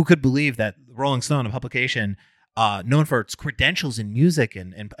who could believe that Rolling Stone, a publication known for its credentials in music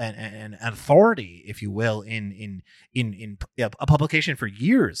and authority, if you will, in a publication for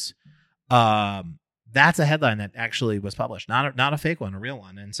years, that's a headline that actually was published, not a fake one, a real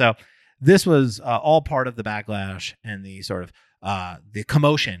one. And so this was all part of the backlash and the sort of the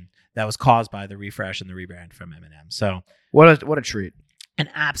commotion that was caused by the refresh and the rebrand from M&M. So what a treat. An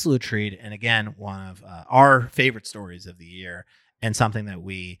absolute treat. And again, one of our favorite stories of the year, and something that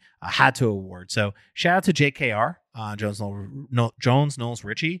we had to award. So shout out to JKR, Jones Knowles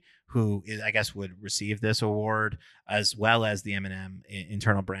Ritchie, who I guess would receive this award, as well as the M&M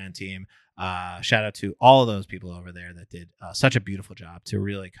internal brand team. Shout out to all of those people over there that did such a beautiful job to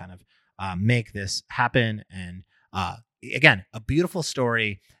really kind of make this happen. And again, a beautiful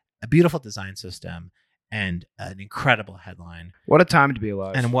story, a beautiful design system, and an incredible headline. What a time to be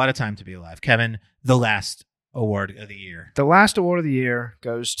alive. And what a time to be alive. Kevin, the last award of the year. The last award of the year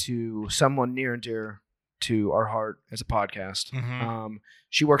goes to someone near and dear to our heart as a podcast. Mm-hmm.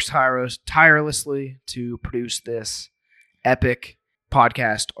 She works tirelessly to produce this epic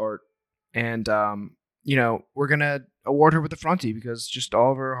podcast art. And, we're going to award her with the Fronty because just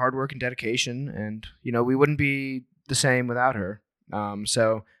all of her hard work and dedication. And, we wouldn't be the same without her.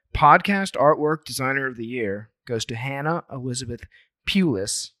 So podcast artwork designer of the year goes to Hannah Elizabeth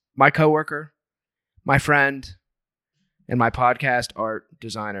Pulis, my coworker, my friend, and my podcast art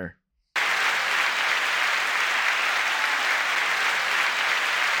designer.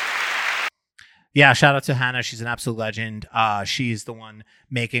 Yeah, shout out to Hannah. She's an absolute legend. She's the one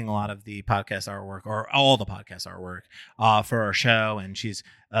making a lot of the podcast artwork, or all the podcast artwork for our show. And she's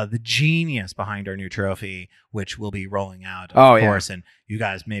the genius behind our new trophy, which will be rolling out, Oh, of yeah. course. And you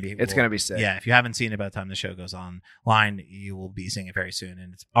guys maybe It's going to be sick. Yeah, if you haven't seen it by the time the show goes online, you will be seeing it very soon.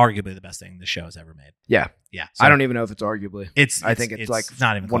 And it's arguably the best thing the show has ever made. Yeah. Yeah. I don't even know if it's arguably. I think it's like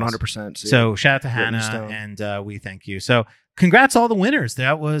not even 100%. So shout out to Hannah, and we thank you. So congrats all the winners.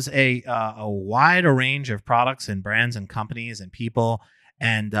 That was a wide range of products and brands and companies and people.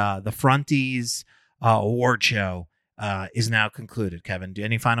 And the Fronties award show is now concluded. Kevin, do you have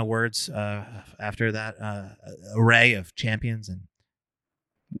any final words after that array of champions? And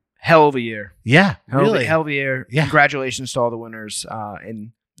hell of a year. Yeah, really. Hell of a year. Yeah. Congratulations to all the winners.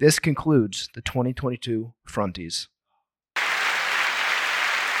 And this concludes the 2022 Fronties.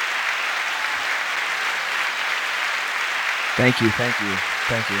 Thank you.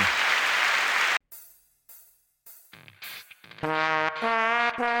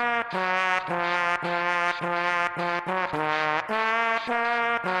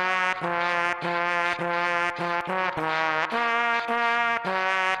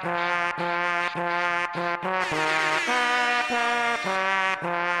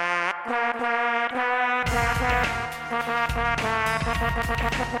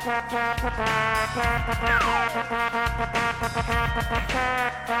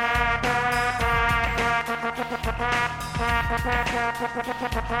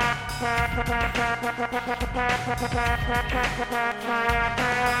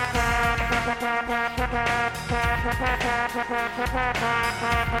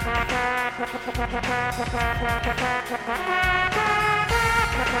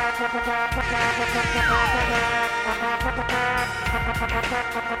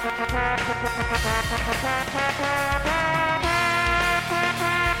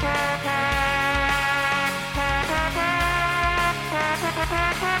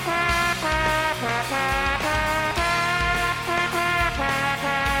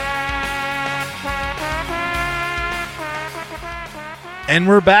 And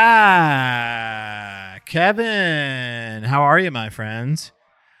we're back. Kevin, how are you, my friends?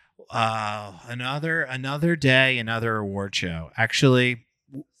 Another day, another award show. Actually,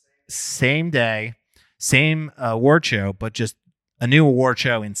 same day, same award show, but just a new award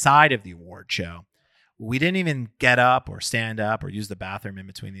show inside of the award show. We didn't even get up or stand up or use the bathroom in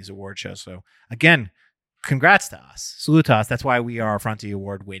between these award shows. So again, congrats to us. Salute to us. That's why we are Frontie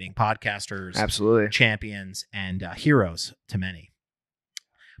Award-winning podcasters, absolutely, champions, and heroes to many.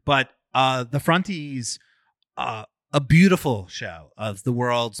 But the Fronties, a beautiful show of the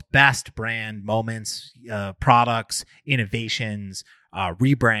world's best brand moments, products, innovations,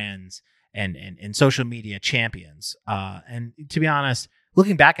 rebrands, and social media champions. And to be honest,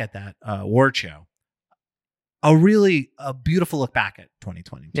 looking back at that award show, a beautiful look back at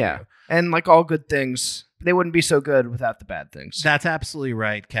 2022. Yeah, and like all good things, they wouldn't be so good without the bad things. That's absolutely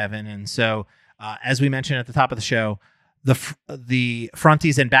right, Kevin. And so, as we mentioned at the top of the show, the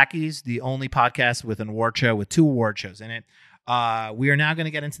Fronties and Backies, the only podcast with an award show with 2 award shows in it. We are now going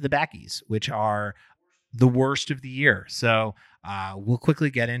to get into the Backies, which are the worst of the year. So we'll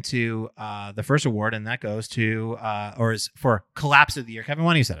quickly get into the first award, and that goes to or is for collapse of the year. Kevin,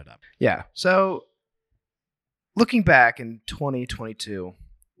 why don't you set it up? Yeah. So looking back in 2022,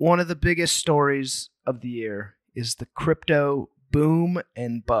 one of the biggest stories of the year is the crypto boom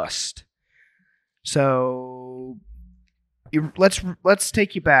and bust. So let's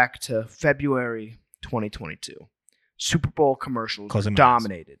take you back to February 2022. Super Bowl commercials were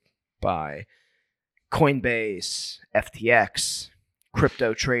dominated by Coinbase, FTX,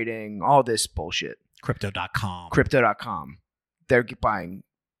 crypto trading, all this bullshit. Crypto.com. They're buying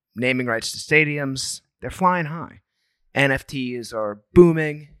naming rights to stadiums. They're flying high. NFTs are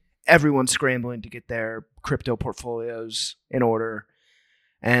booming. Everyone's scrambling to get their crypto portfolios in order.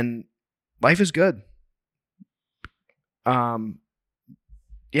 And life is good. As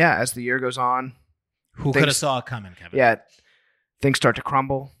the year goes on, who could have saw it coming, Kevin? Yeah, things start to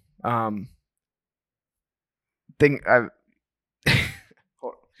crumble. You're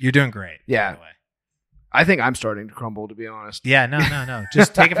doing great. Yeah, by the way. I think I'm starting to crumble, to be honest. Yeah, no.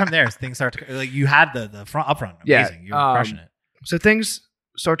 Just take it from there. Things start to like you had the front upfront. Amazing. You're crushing it. So things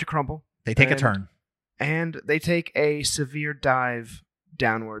start to crumble. They take a turn, and they take a severe dive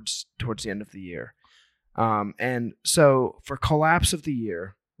downwards towards the end of the year. And so for collapse of the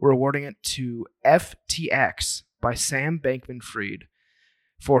year, we're awarding it to FTX by Sam Bankman-Fried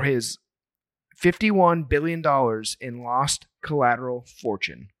for his $51 billion in lost collateral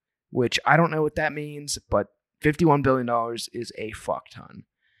fortune, which I don't know what that means, but $51 billion is a fuck ton.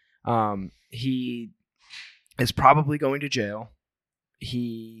 He is probably going to jail.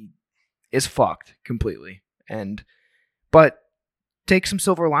 He is fucked completely. But take some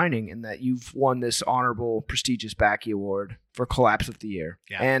silver lining in that you've won this honorable, prestigious Backie Award for Collapse of the Year.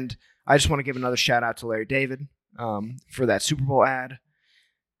 Yeah. And I just want to give another shout out to Larry David for that Super Bowl ad.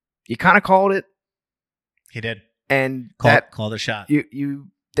 You kind of called it. He did. And called a shot.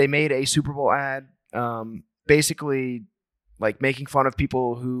 They made a Super Bowl ad, basically like making fun of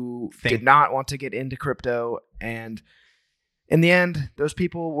people who did not want to get into crypto. And in the end, those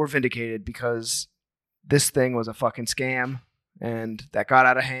people were vindicated because this thing was a fucking scam and that got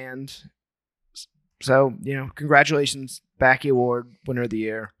out of hand. So, congratulations, Backie Award, winner of the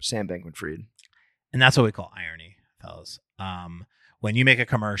year, Sam Bankman-Fried. And that's what we call irony, fellas. When you make a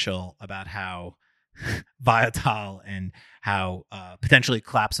commercial about how volatile and how potentially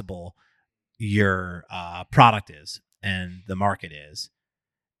collapsible your product is and the market is,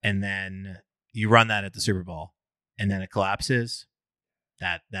 and then you run that at the Super Bowl and then it collapses,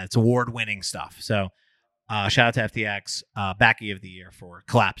 that's award-winning stuff. So shout out to FTX, Backie of the year for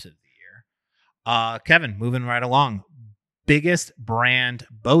Collapse of the year. Kevin, moving right along, biggest brand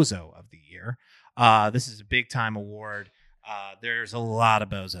bozo of the year. This is a big time award. There's a lot of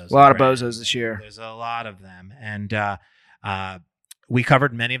bozos. A lot of bozos this year. There's a lot of them. And we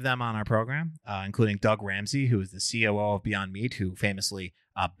covered many of them on our program, including Doug Ramsey, who is the COO of Beyond Meat, who famously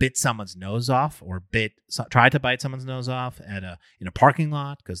bit someone's nose off or tried to bite someone's nose off in a parking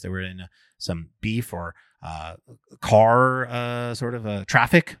lot because they were in some beef or car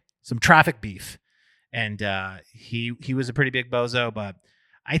some traffic beef. And he was a pretty big bozo, but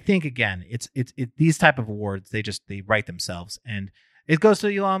I think again, it's these type of awards, they write themselves, and it goes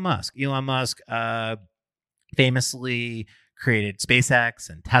to Elon Musk. Elon Musk famously created SpaceX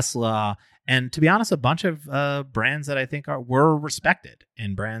and Tesla, and to be honest, a bunch of brands that I think were respected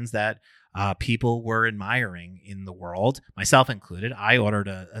and brands that people were admiring in the world, myself included. I ordered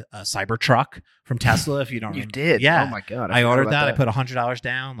a Cybertruck from Tesla. If you don't, you did, yeah. Oh my god, I ordered that. I put $100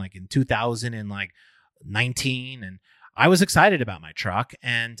 down, like in 2019, and I was excited about my truck,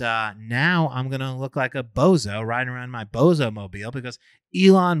 and now I'm going to look like a bozo riding around my bozo mobile because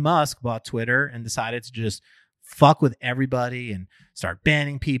Elon Musk bought Twitter and decided to just fuck with everybody and start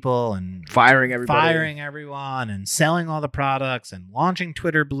banning people and firing everyone and selling all the products and launching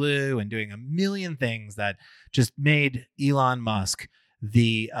Twitter Blue and doing a million things that just made Elon Musk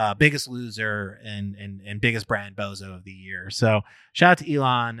the biggest loser and biggest brand bozo of the year. So shout out to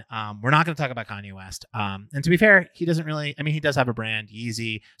Elon. We're not going to talk about Kanye West. And to be fair, he doesn't really, he does have a brand,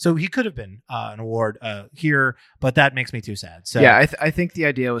 Yeezy. So he could have been an award here, but that makes me too sad. So yeah, I think the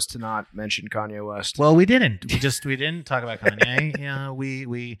idea was to not mention Kanye West. Well, we didn't. We didn't talk about Kanye.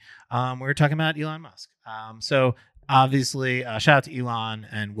 We were talking about Elon Musk. So obviously, shout out to Elon,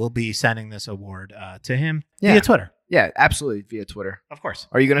 and we'll be sending this award to him via Twitter. Yeah, absolutely, via Twitter. Of course.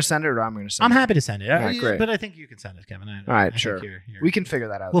 Are you going to send it or I'm going to send it? I'm happy to send it. Yeah, great. But I think you can send it, Kevin. All right, sure. We can figure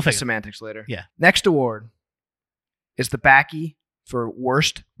that out. We'll figure semantics later. Yeah. Next award is the Backie for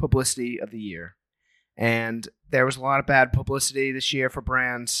Worst Publicity of the Year. And there was a lot of bad publicity this year for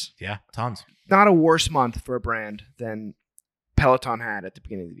brands. Yeah, tons. Not a worse month for a brand than Peloton had at the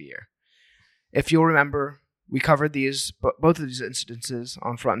beginning of the year. If you'll remember, we covered both of these instances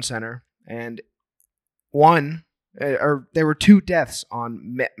on Front and Center. And there were two deaths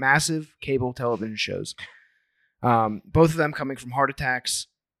on massive cable television shows. Both of them coming from heart attacks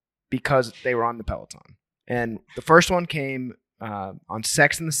because they were on the Peloton. And the first one came on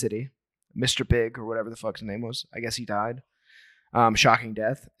Sex and the City. Mr. Big, or whatever the fuck his name was. I guess he died. Shocking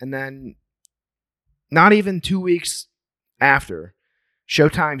death. And then not even 2 weeks after,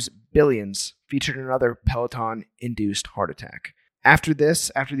 Showtime's Billions featured another Peloton-induced heart attack. After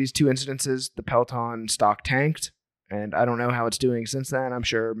these two incidences, the Peloton stock tanked. And I don't know how it's doing since then. I'm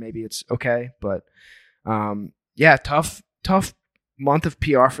sure maybe it's okay. But tough month of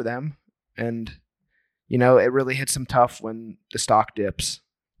PR for them. And, it really hits them tough when the stock dips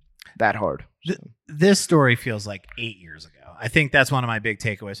that hard. So. This story feels like 8 years ago. I think that's one of my big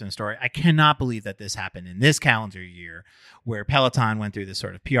takeaways from the story. I cannot believe that this happened in this calendar year where Peloton went through this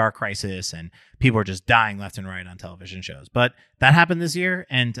sort of PR crisis and people were just dying left and right on television shows. But that happened this year.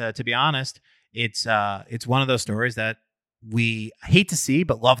 And to be honest, it's one of those stories that we hate to see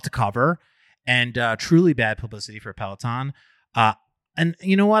but love to cover, and truly bad publicity for Peloton. And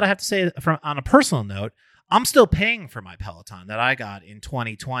you know what? I have to say, on a personal note, I'm still paying for my Peloton that I got in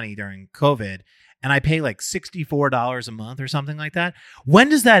 2020 during COVID, and I pay like $64 a month or something like that. When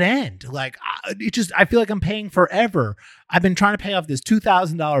does that end? Like, I feel like I'm paying forever. I've been trying to pay off this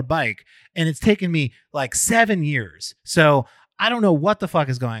 $2,000 bike, and it's taken me like 7 years. So I don't know what the fuck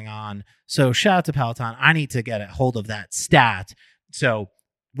is going on. So shout out to Peloton. I need to get a hold of that stat. So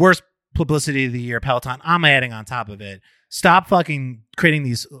worst publicity of the year, Peloton. I'm adding on top of it Stop fucking creating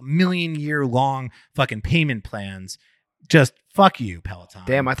these million-year-long fucking payment plans. Just fuck you, Peloton.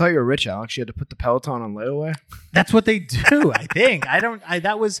 Damn, I thought you were rich, Alex. You had to put the Peloton on layaway. That's what they do. I think.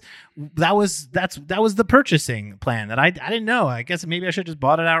 That was the purchasing plan that I didn't know. I guess maybe I should have just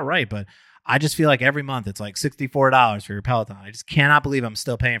bought it outright, but I just feel like every month it's like $64 for your Peloton. I just cannot believe I'm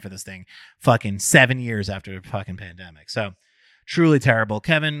still paying for this thing fucking 7 years after the fucking pandemic. So truly terrible.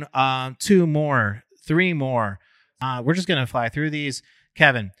 Kevin, 2 more, 3 more. We're just going to fly through these.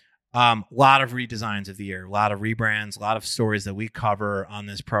 Kevin, lot of redesigns of the year, a lot of rebrands, a lot of stories that we cover on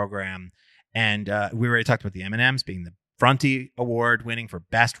this program. And we already talked about the M&Ms being the Fronties award winning for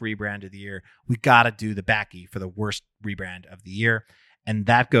best rebrand of the year. We got to do the Backies for the worst rebrand of the year. And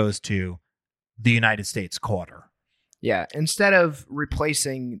that goes to the United States quarter. Yeah. Instead of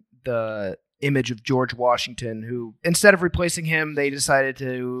replacing the image of George Washington, who instead of replacing him, they decided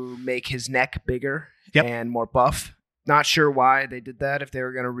to make his neck bigger and more buff. Not sure why they did that. If they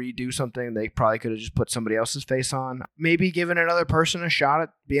were going to redo something, they probably could have just put somebody else's face on. Maybe given another person a shot at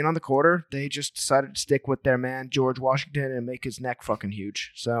being on the quarter. They just decided to stick with their man, George Washington, and make his neck fucking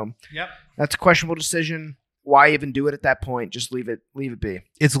huge. So that's a questionable decision. Why even do it at that point? Just leave it be.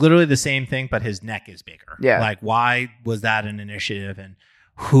 It's literally the same thing, but his neck is bigger. Yeah. Like, why was that an initiative, and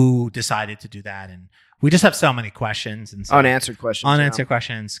who decided to do that? And we just have so many questions and unanswered questions.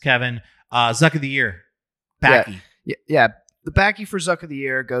 Questions. Kevin, Zuck of the Year, Backies. Yeah. The Backies for Zuck of the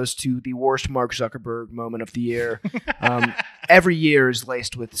Year goes to the worst Mark Zuckerberg moment of the year. Every year is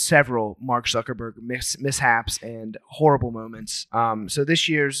laced with several Mark Zuckerberg mishaps and horrible moments. So this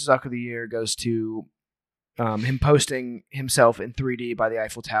year's Zuck of the Year goes to him posting himself in 3D by the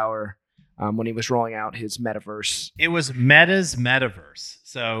Eiffel Tower when he was rolling out his metaverse. It was Meta's metaverse,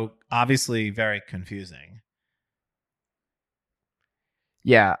 so obviously very confusing.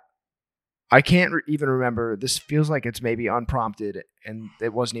 Yeah. I can't even remember. This feels like it's maybe unprompted, and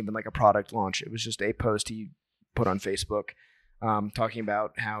it wasn't even like a product launch. It was just a post he put on Facebook talking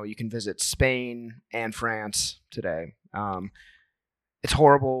about how you can visit Spain and France today. It's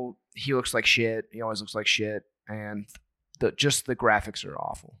horrible. He looks like shit. He always looks like shit. And the graphics are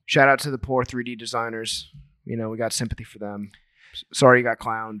awful. Shout out to the poor 3D designers. We got sympathy for them. Sorry you got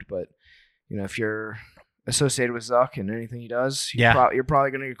clowned, but if you're associated with Zuck and anything he does, you're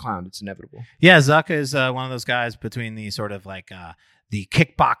probably going to get clowned. It's inevitable. Yeah, Zuck is one of those guys between the sort of like the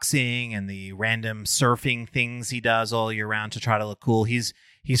kickboxing and the random surfing things he does all year round to try to look cool. He's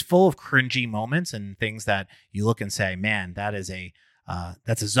full of cringy moments and things that you look and say, man, that's a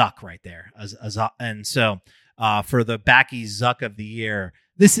Zuck right there. And so for the Backies Zuck of the Year,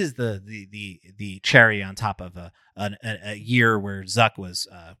 this is the cherry on top of a year where Zuck was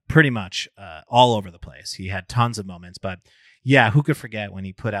pretty much all over the place. He had tons of moments, but yeah, who could forget when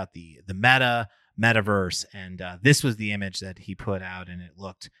he put out the metaverse, and this was the image that he put out, and it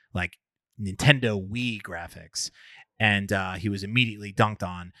looked like Nintendo Wii graphics, and he was immediately dunked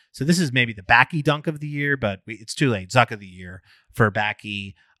on. So this is maybe the Backies dunk of the year, but it's too late. Zuck of the Year for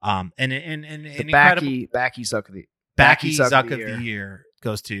Backies, and the Backies Zuck of the Backies Zuck of the Year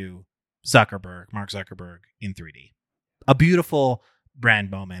goes to Mark Zuckerberg in 3D. A beautiful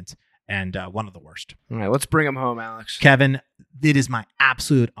brand moment and one of the worst. All right, let's bring him home, Alex. Kevin, it is my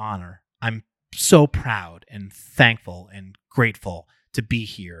absolute honor. I'm so proud and thankful and grateful to be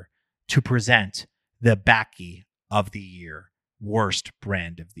here to present the Backies of the Year, worst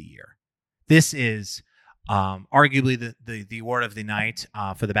brand of the year. This is arguably the award of the night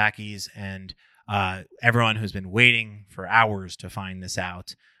for the Backies, and everyone who's been waiting for hours to find this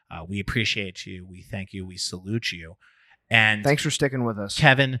out. We appreciate you. We thank you. We salute you. And thanks for sticking with us.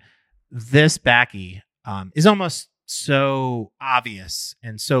 Kevin, this Backies is almost so obvious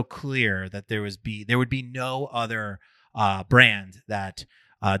and so clear that there would be no other brand that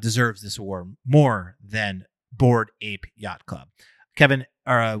deserves this award more than Bored Ape Yacht Club. Kevin,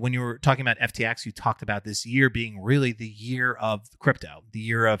 when you were talking about FTX, you talked about this year being really the year of crypto, the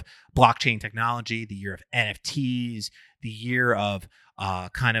year of blockchain technology, the year of NFTs, the year of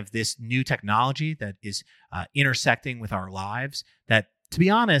kind of this new technology that is intersecting with our lives that, to be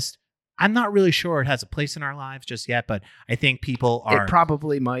honest, I'm not really sure it has a place in our lives just yet, but I think people are... It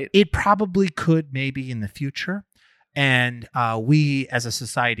probably might. It probably could maybe in the future. And we as a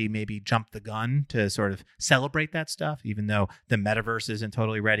society maybe jumped the gun to sort of celebrate that stuff, even though the metaverse isn't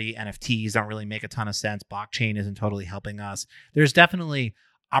totally ready. NFTs don't really make a ton of sense. Blockchain isn't totally helping us. There's definitely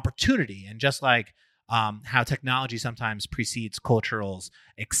opportunity. And just like how technology sometimes precedes cultural's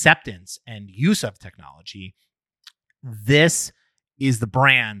acceptance and use of technology, this is the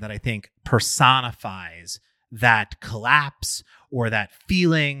brand that I think personifies that collapse or that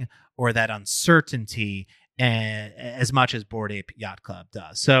feeling or that uncertainty and as much as Bored Ape Yacht Club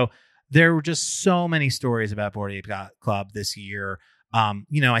does. So there were just so many stories about Bored Ape Yacht Club this year.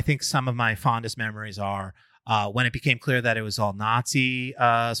 I think some of my fondest memories are when it became clear that it was all Nazi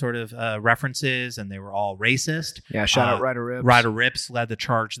references and they were all racist. Yeah, shout out Ryder Rips. Ryder Rips led the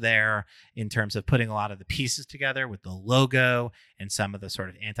charge there in terms of putting a lot of the pieces together with the logo and some of the sort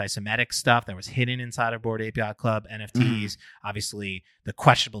of anti-Semitic stuff that was hidden inside of Bored Ape Yacht Club NFTs. Obviously, the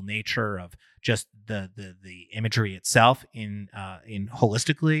questionable nature of just the imagery itself in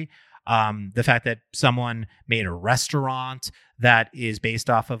holistically. The fact that someone made a restaurant that is based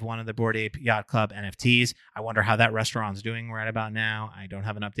off of one of the Bored Ape Yacht Club NFTs. I wonder how that restaurant's doing right about now. I don't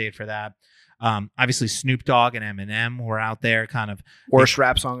have an update for that. Obviously, Snoop Dogg and Eminem were out there kind of... Worst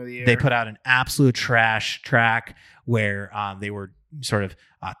rap song of the year. They put out an absolute trash track where they were sort of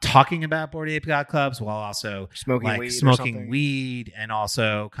talking about Bored Ape Yacht Clubs while also smoking weed and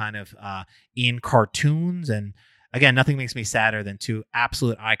also kind of in cartoons. And again, nothing makes me sadder than two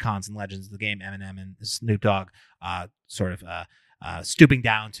absolute icons and legends of the game, Eminem and Snoop Dogg, stooping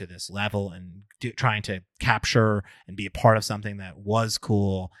down to this level and trying to capture and be a part of something that was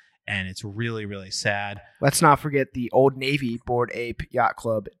cool. And it's really, really sad. Let's not forget the Old Navy Bored Ape Yacht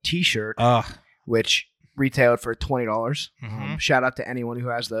Club t-shirt, which retailed for $20. Mm-hmm. Shout out to anyone who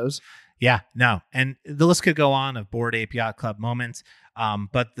has those. Yeah, no. And the list could go on of Bored Ape Yacht Club moments.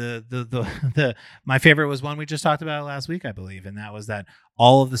 But the my favorite was one we just talked about last week, I believe. And that was that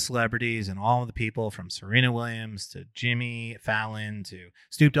all of the celebrities and all of the people from Serena Williams to Jimmy Fallon to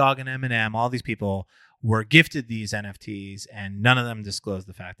Snoop Dogg and Eminem, all these people were gifted these NFTs, and none of them disclosed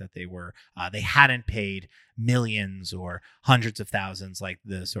the fact that they hadn't paid millions or hundreds of thousands like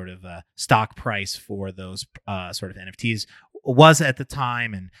the sort of stock price for those sort of NFTs was at the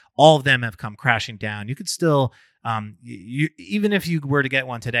time, and all of them have come crashing down. You could still, even if you were to get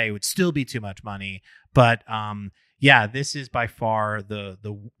one today, it would still be too much money. But yeah, this is by far the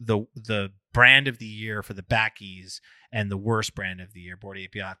brand of the year for the Backies and the worst brand of the year, Bored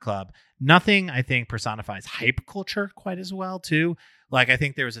Ape Yacht Club. Nothing, I think, personifies hype culture quite as well, too. Like, I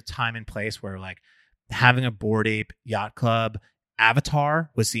think there was a time and place where, like, having a Bored Ape Yacht Club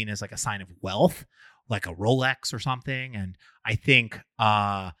avatar was seen as, like, a sign of wealth, like a Rolex or something. And I think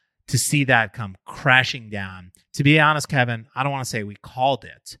to see that come crashing down, to be honest, Kevin, I don't want to say we called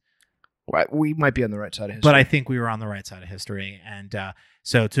it. We might be on the right side of history. But I think we were on the right side of history. And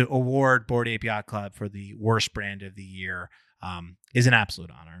so to award Bored Ape Yacht Club for the worst brand of the year is an absolute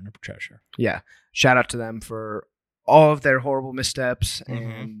honor and a treasure. Yeah. Shout out to them for all of their horrible missteps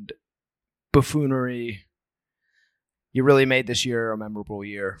and buffoonery. You really made this year a memorable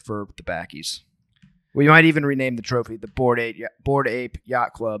year for the Backies. We might even rename the trophy the Bored Ape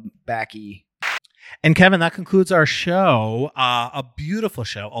Yacht Club Backie. And Kevin, that concludes our show. A beautiful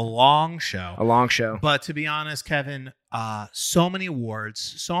show, a long show. A long show. But to be honest, Kevin, so many awards,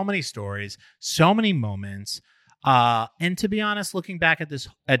 so many stories, so many moments. And to be honest, looking back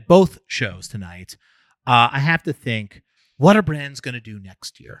at both shows tonight, I have to think, what are brands going to do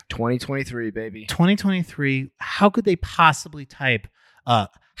next year? 2023, baby. 2023. How could they possibly top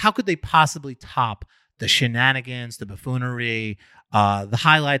the shenanigans, the buffoonery, the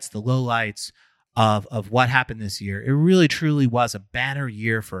highlights, the lowlights of what happened this year? It really, truly was a banner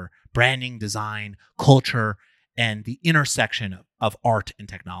year for branding, design, culture, and the intersection of art and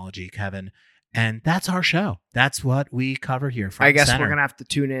technology, Kevin. And that's our show. That's what we cover here. I guess we're going to have to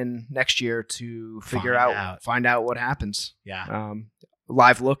tune in next year to find out what happens. Yeah.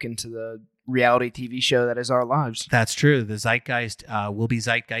 Live look into the reality TV show that is our lives. That's true. The zeitgeist will be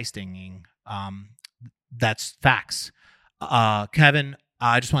zeitgeisting. That's facts. Kevin,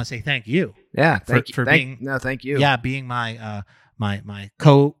 I just want to say thank you. Yeah, thank you. Yeah, being my my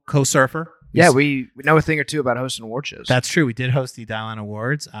co-surfer. Yeah, we know a thing or two about hosting award shows. That's true. We did host the Dial-In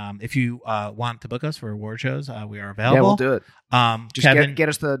Awards. If you want to book us for award shows, we are available. Yeah, we'll do it. Just Kevin, get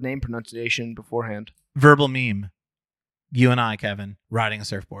us the name pronunciation beforehand. Verbal meme. You and I, Kevin, riding a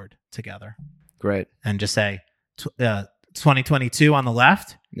surfboard together. Great. And just say 2022 on the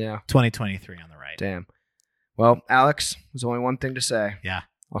left. Yeah. 2023 on the right. Damn. Well, Alex, there's only one thing to say. Yeah.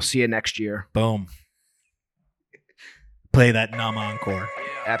 I'll see you next year. Boom. Play that numb encore.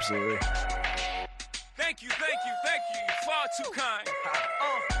 Yeah. Absolutely. Thank you. You're far too kind.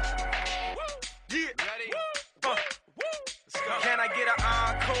 Yeah. Ready? Let's go. Can I get an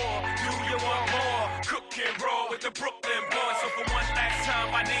encore? Do you want more? Cook and roll with the Brooklyn boys. So for one last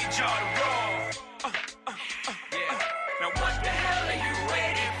time, I need y'all to roll. Yeah. Now what the hell are you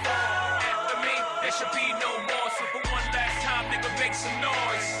waiting for? After me, there should be no more. So for one last time, nigga, make some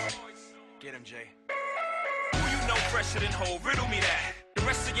noise. Get him, Jay. Who you know fresher than Ho? Riddle me that. The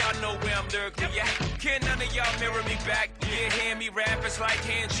rest of y'all know where I'm lurking, yeah. Can none of y'all mirror me back? Yeah, hear me rap, it's like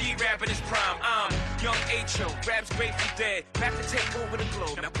hand G rapping his prime. I'm young H.O., raps Grateful Dead. Back to take over the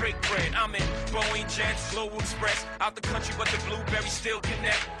globe, now break bread. I'm in Boeing Jets, Global Express. Out the country, but the blueberries still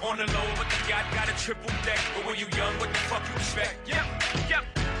connect. On the low, but the yacht got a triple deck. But when you young, what the fuck you expect? Yep.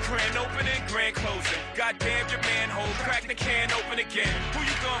 Grand opening, grand closing. Goddamn your manhole, crack the can open again. Who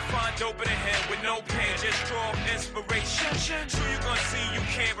you gonna find open in him with no pen? Just draw inspiration. Who you gonna see you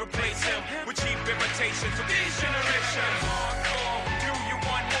can't replace him with cheap imitations of these generations? Hardcore, do you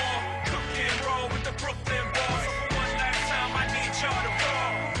want more? Cook and roll with the Brooklyn boys. So for one last time, I need y'all to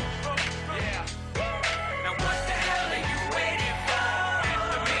roll. Yeah. Now what the hell are you waiting for?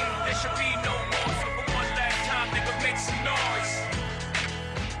 After me, there should be no more. So for one last time, nigga, make some noise.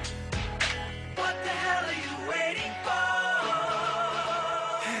 What the hell are you waiting for?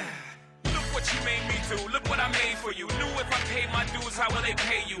 Look what you made me do. Look what I made for you. Knew if I paid my dues, how will they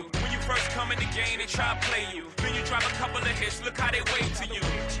pay you? When you first come in the game, they try to play you. Then you drop a couple of hits, look how they wait to you.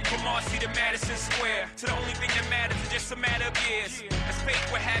 From Marcy to Madison Square, to the only thing that matters is just a matter of years. As fate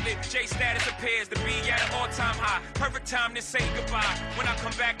would have it, J status appears to be at an all-time high. Perfect time to say goodbye. When I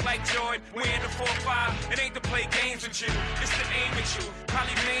come back like Jordan, we're in the 4-5. It ain't to play games with you, it's to aim at you.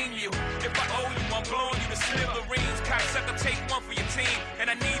 Probably name you. If I owe you, I'm blowing you to smithereens. Cocksucker, take one for your team. And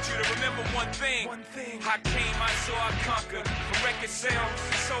I need you to remember one thing. I came, I saw, I conquered. For record sales,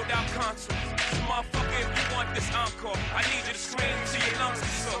 sold out concerts. So motherfucker, if you want this encore, I need you to scream till your lungs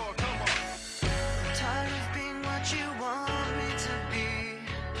are sore. I'm tired of being what you want me to be.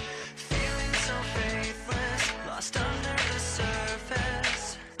 Feeling so faithless, lost under the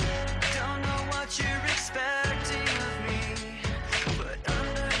surface. Don't know what you're expecting of me, but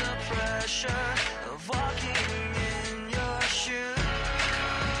under the pressure of walking in your shoes.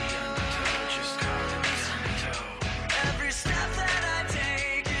 Every step that I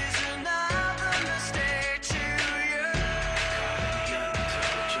take is another mistake to you.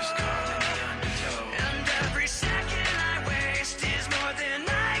 And every second I waste is more than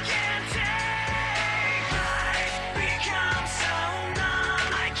I can take. I've become so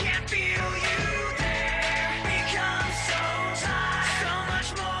numb, I can't feel you there. Become so tired, so much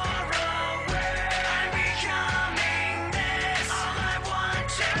more aware. I'm becoming this. All I want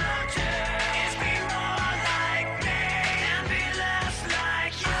to do is be more like me and be less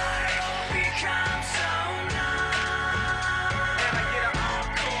like you. I've become so numb. Can I get an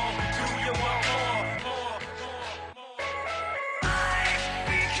encore? Do you want more? I've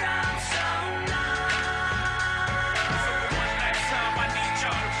become so numb. So for one last time, I need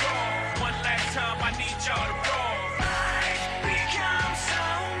y'all to roll. One last time, I need y'all to roll. I've become so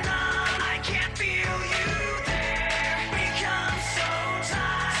numb, I can't feel you there. Become so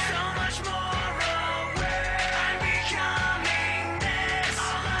tired, so much more aware. I'm becoming this.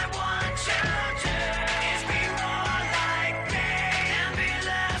 All I want to do is be more like me and be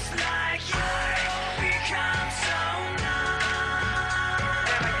less like you. I've become so numb.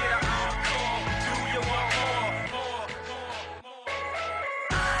 Can I get an encore? Do you want more?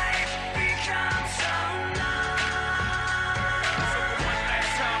 I've become so numb. So for one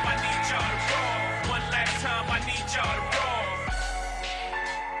last time, I need y'all to roll. One last time, I need y'all to